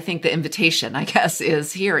what I think the invitation, I guess,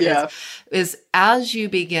 is here is as you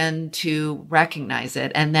begin to recognize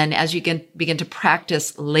it, and then as you begin to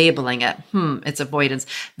practice labeling it, it's avoidance,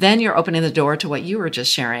 then you're opening the door to what you were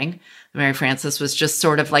just sharing. Mary Frances was just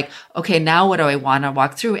sort of like, okay, now what do I want to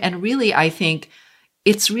walk through? And really, I think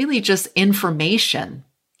it's really just information.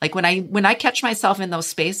 Like when I catch myself in those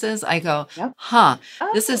spaces, I go,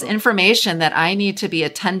 this is information that I need to be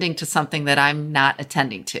attending to something that I'm not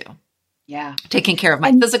attending to. Yeah. Taking care of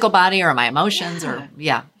my physical body or my emotions or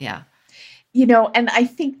and I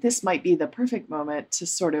think this might be the perfect moment to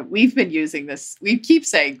sort of, we've been using this, we keep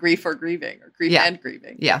saying grief or grieving or grief and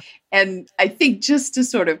grieving. Yeah. And I think just to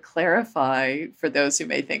sort of clarify for those who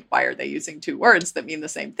may think, why are they using two words that mean the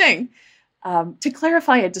same thing? To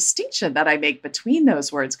clarify a distinction that I make between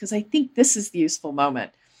those words, because I think this is the useful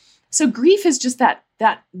moment. So grief is just that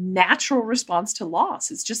natural response to loss.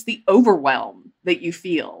 It's just the overwhelm that you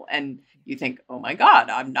feel. And you think, oh my God,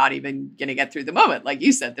 I'm not even going to get through the moment. Like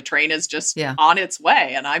you said, the train is just on its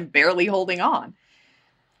way and I'm barely holding on.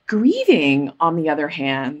 Grieving, on the other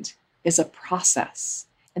hand, is a process.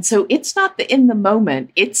 And so it's not in the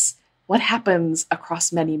moment, it's what happens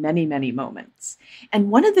across many, many, many moments.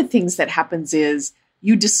 And one of the things that happens is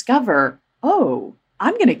you discover, oh,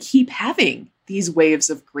 I'm going to keep having these waves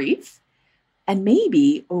of grief. And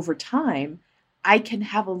maybe over time, I can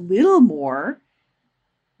have a little more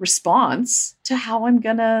response to how I'm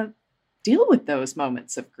going to deal with those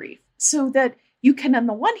moments of grief. So that you can, on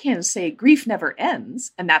the one hand, say grief never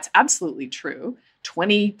ends. And that's absolutely true.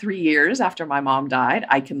 23 years after my mom died,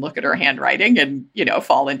 I can look at her handwriting and,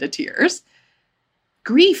 fall into tears.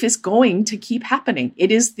 Grief is going to keep happening.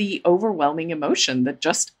 It is the overwhelming emotion that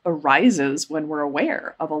just arises when we're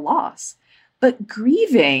aware of a loss. But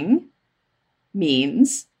grieving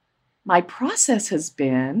means my process has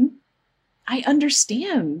been, I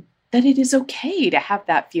understand that it is okay to have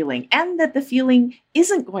that feeling and that the feeling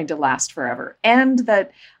isn't going to last forever and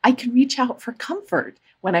that I can reach out for comfort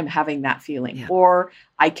when I'm having that feeling, or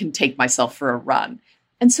I can take myself for a run.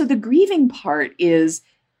 And so the grieving part is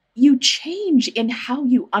you change in how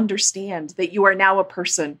you understand that you are now a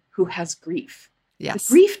person who has grief. Yes.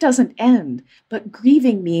 The grief doesn't end, but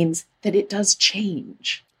grieving means that it does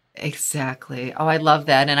change. Exactly. Oh, I love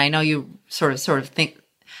that. And I know you sort of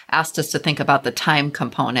asked us to think about the time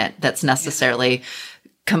component that's necessarily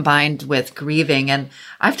combined with grieving. And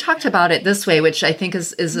I've talked about it this way, which I think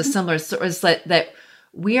is a similar story, is that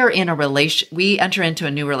we are in we enter into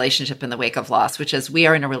a new relationship in the wake of loss, which is we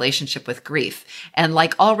are in a relationship with grief. And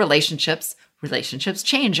like all relationships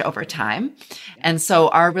change over time. And so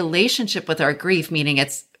our relationship with our grief, meaning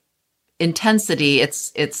its intensity,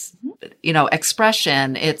 its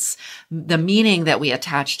expression, it's the meaning that we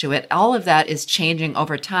attach to it, all of that is changing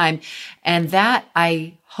over time. And that,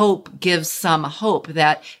 I hope, gives some hope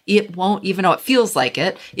that it won't, even though it feels like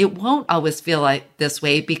it won't always feel like this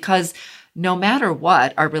way, because no matter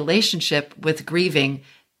what, our relationship with grief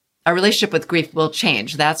will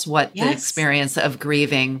change. That's what the experience of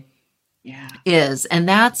grieving is. And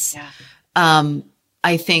that's,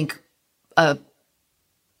 I think,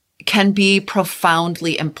 can be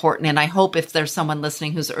profoundly important. And I hope if there's someone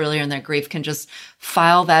listening who's earlier in their grief can just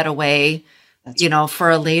file that away, for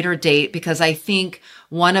a later date, because I think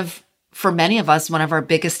for many of us, one of our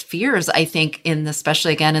biggest fears, I think,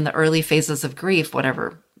 especially again in the early phases of grief,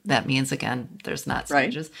 whatever that means, again, there's not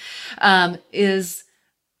stages, is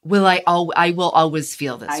I will always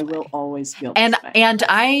feel this way. I will always feel this way. And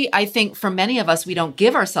I think for many of us, we don't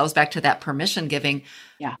give ourselves back to that permission giving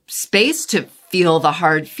space to feel the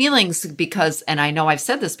hard feelings because, and I know I've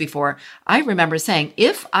said this before, I remember saying,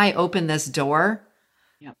 if I open this door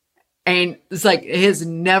and it's like, it is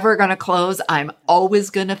never going to close, I'm always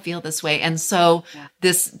going to feel this way. And so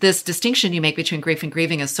this distinction you make between grief and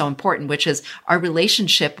grieving is so important, which is our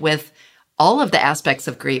relationship with all of the aspects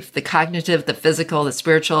of grief, the cognitive, the physical, the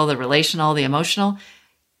spiritual, the relational, the emotional,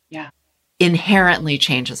 inherently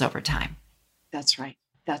changes over time. That's right.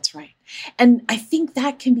 That's right. And I think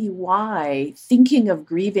that can be why thinking of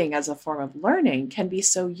grieving as a form of learning can be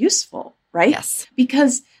so useful, right? Yes.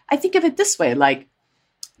 Because I think of it this way, like,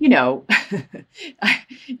 you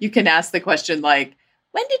can ask the question like,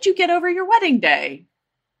 when did you get over your wedding day?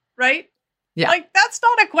 Right? Yeah. Like, that's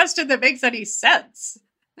not a question that makes any sense,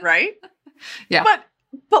 right? Yeah.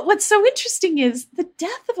 But what's so interesting is the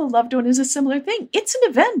death of a loved one is a similar thing. It's an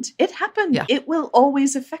event. It happened. Yeah. It will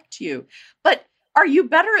always affect you. But are you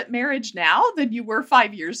better at marriage now than you were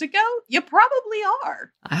 5 years ago? You probably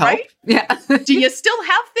are. I hope. Right? Yeah. Do you still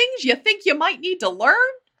have things you think you might need to learn?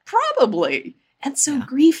 Probably. And so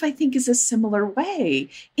grief, I think, is a similar way.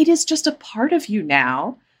 It is just a part of you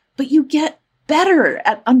now, but you get better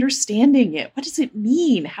at understanding it. What does it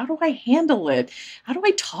mean? How do I handle it? How do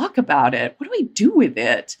I talk about it? What do I do with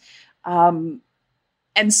it?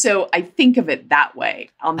 And so I think of it that way.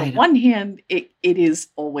 On the one hand, it is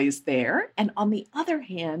always there. And on the other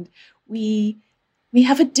hand, we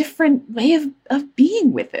have a different way of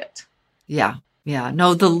being with it. Yeah. Yeah.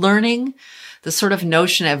 No, the learning, the sort of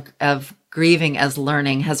notion of grieving as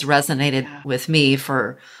learning has resonated with me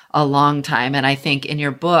for a long time. And I think in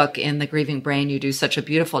your book, in The Grieving Brain, you do such a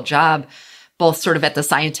beautiful job, both sort of at the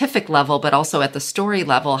scientific level, but also at the story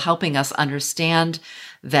level, helping us understand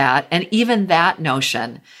that. And even that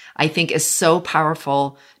notion, I think, is so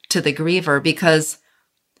powerful to the griever, because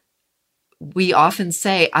we often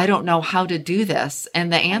say, I don't know how to do this.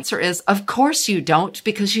 And the answer is, of course you don't,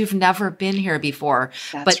 because you've never been here before.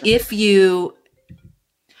 But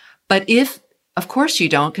But of course you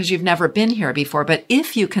don't, because you've never been here before, but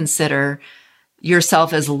if you consider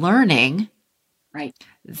yourself as learning, right,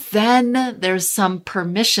 then there's some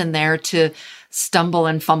permission there to stumble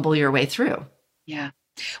and fumble your way through. Yeah.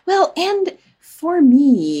 Well, and for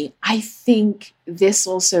me, I think this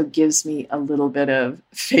also gives me a little bit of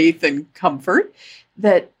faith and comfort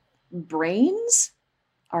that brains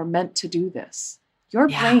are meant to do this. Your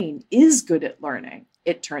brain is good at learning,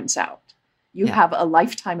 it turns out. You have a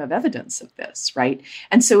lifetime of evidence of this, right?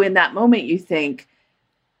 And so in that moment, you think,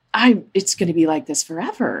 it's going to be like this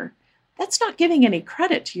forever. That's not giving any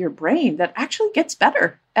credit to your brain that actually gets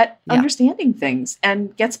better at understanding things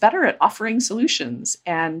and gets better at offering solutions.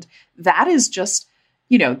 And that is just,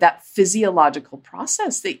 that physiological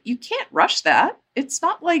process that you can't rush that. It's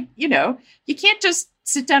not like, you can't just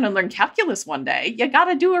sit down and learn calculus one day. You got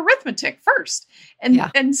to do arithmetic first.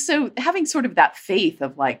 And so having sort of that faith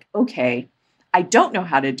of like, okay, I don't know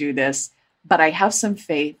how to do this, but I have some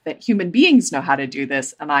faith that human beings know how to do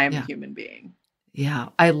this, and I am a human being. Yeah,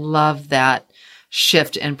 I love that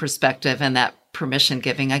shift in perspective and that permission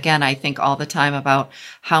giving. Again, I think all the time about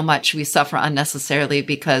how much we suffer unnecessarily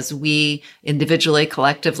because we individually,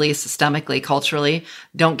 collectively, systemically, culturally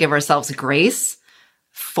don't give ourselves grace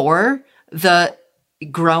for the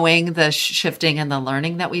growing, the shifting, and the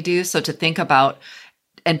learning that we do. So to think about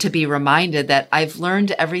and to be reminded that I've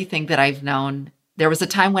learned everything that I've known. There was a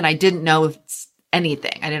time when I didn't know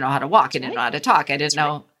anything. I didn't know how to walk. I didn't know how to talk. I didn't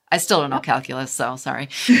know. I still don't know calculus, so sorry.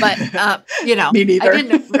 But, Me neither.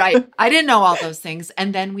 I didn't know all those things.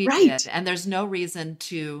 And then we did. And there's no reason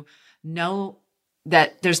to know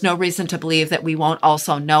that there's no reason to believe that we won't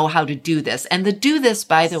also know how to do this. And the do this,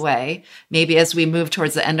 by the way, maybe as we move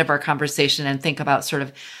towards the end of our conversation and think about sort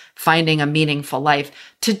of finding a meaningful life,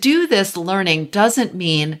 to do this learning doesn't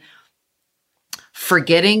mean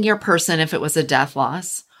forgetting your person if it was a death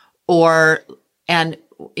loss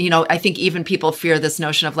I think even people fear this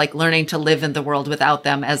notion of like learning to live in the world without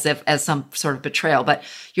them as some sort of betrayal, but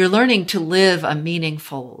you're learning to live a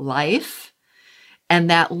meaningful life. And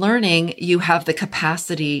that learning you have the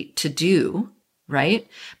capacity to do, right?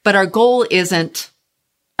 But our goal isn't,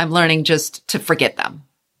 I'm learning just to forget them.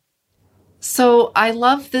 So I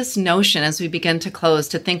love this notion as we begin to close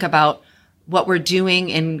to think about what we're doing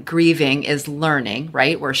in grieving is learning,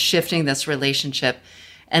 right? We're shifting this relationship.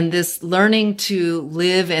 And this learning to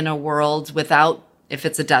live in a world without, if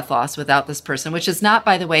it's a death loss, without this person, which is not,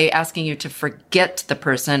 by the way, asking you to forget the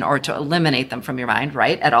person or to eliminate them from your mind,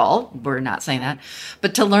 right? At all. We're not saying that.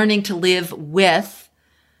 But to learning to live with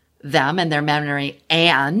them and their memory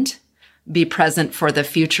and be present for the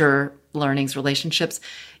future learnings, relationships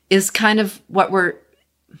is kind of what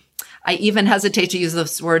I even hesitate to use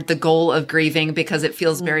this word, the goal of grieving, because it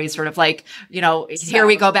feels very sort of like, here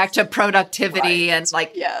we go back to productivity and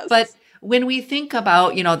like, but when we think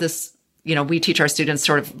about, this, we teach our students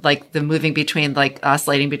sort of like the moving between like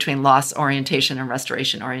oscillating between loss orientation and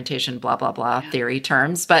restoration orientation, blah, blah, blah, theory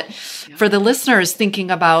terms. But for the listeners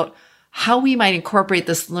thinking about how we might incorporate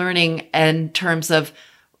this learning in terms of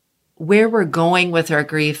where we're going with our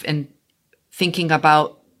grief and thinking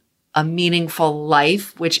about a meaningful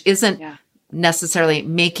life, which isn't necessarily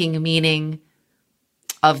making meaning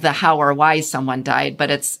of the how or why someone died, but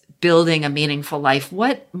it's building a meaningful life.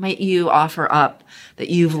 What might you offer up that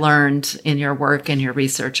you've learned in your work and your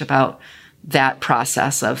research about that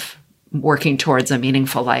process of working towards a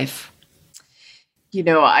meaningful life?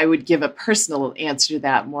 I would give a personal answer to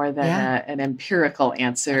that more than an empirical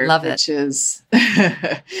answer. I love it.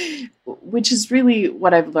 Which is really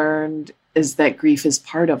what I've learned is that grief is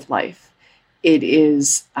part of life. It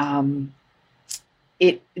is,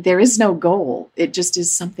 there is no goal. It just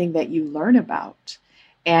is something that you learn about.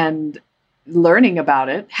 And learning about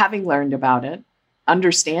it, having learned about it,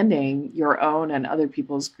 understanding your own and other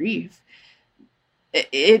people's grief,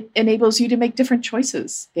 it enables you to make different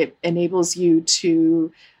choices. It enables you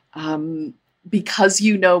to, because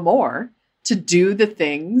you know more, to do the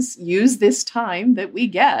things, use this time that we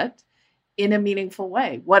get in a meaningful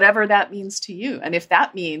way, whatever that means to you. And if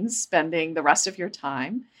that means spending the rest of your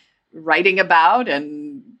time writing about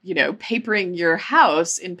and, papering your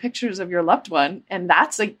house in pictures of your loved one, and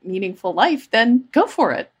that's a meaningful life, then go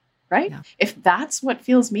for it, right? Yeah. If that's what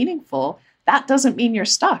feels meaningful, that doesn't mean you're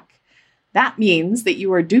stuck. That means that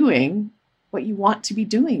you are doing what you want to be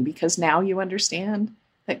doing because now you understand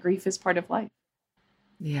that grief is part of life.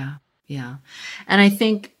 Yeah. Yeah. And I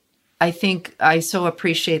think I so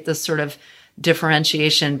appreciate this sort of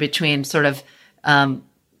differentiation between sort of,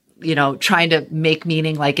 trying to make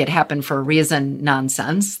meaning like it happened for a reason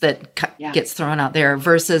nonsense that gets thrown out there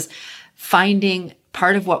versus finding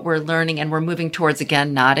part of what we're learning, and we're moving towards,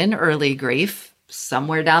 again, not in early grief,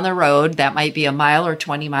 somewhere down the road, that might be a mile or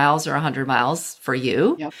 20 miles or 100 miles for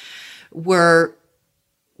you. Yep. We're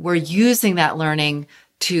using that learning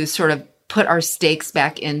to sort of put our stakes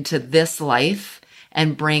back into this life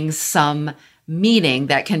and bring some meaning.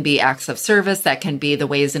 That can be acts of service. That can be the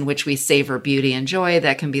ways in which we savor beauty and joy.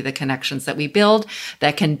 That can be the connections that we build.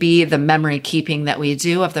 That can be the memory keeping that we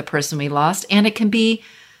do of the person we lost. And it can be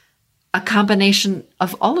a combination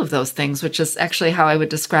of all of those things, which is actually how I would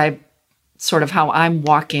describe sort of how I'm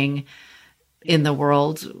walking in the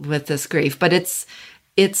world with this grief. But it's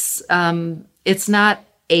not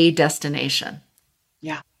a destination.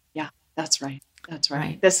 Yeah, that's right. That's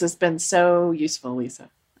right. This has been so useful, Lisa.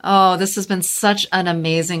 Oh, this has been such an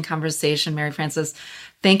amazing conversation, Mary Frances.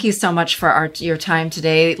 Thank you so much for your time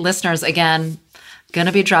today. Listeners, again, going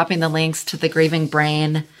to be dropping the links to The Grieving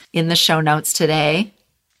Brain in the show notes today.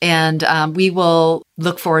 And we will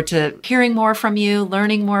look forward to hearing more from you,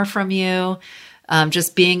 learning more from you,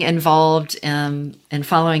 just being involved in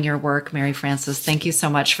following your work, Mary Frances. Thank you so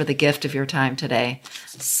much for the gift of your time today.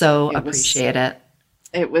 So appreciate it.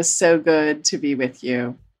 It was so good to be with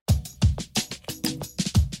you.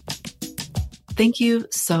 Thank you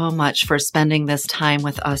so much for spending this time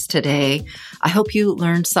with us today. I hope you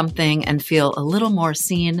learned something and feel a little more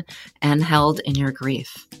seen and held in your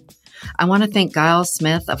grief. I want to thank Giles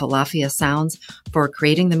Smith of Alafia Sounds for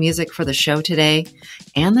creating the music for the show today,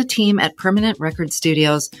 and the team at Permanent Record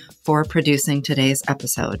Studios for producing today's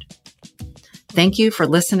episode. Thank you for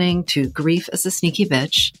listening to Grief is a Sneaky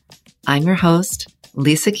Bitch. I'm your host,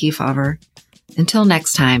 Lisa Kefauver. Until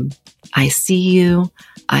next time, I see you,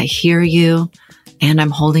 I hear you, and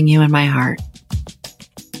I'm holding you in my heart.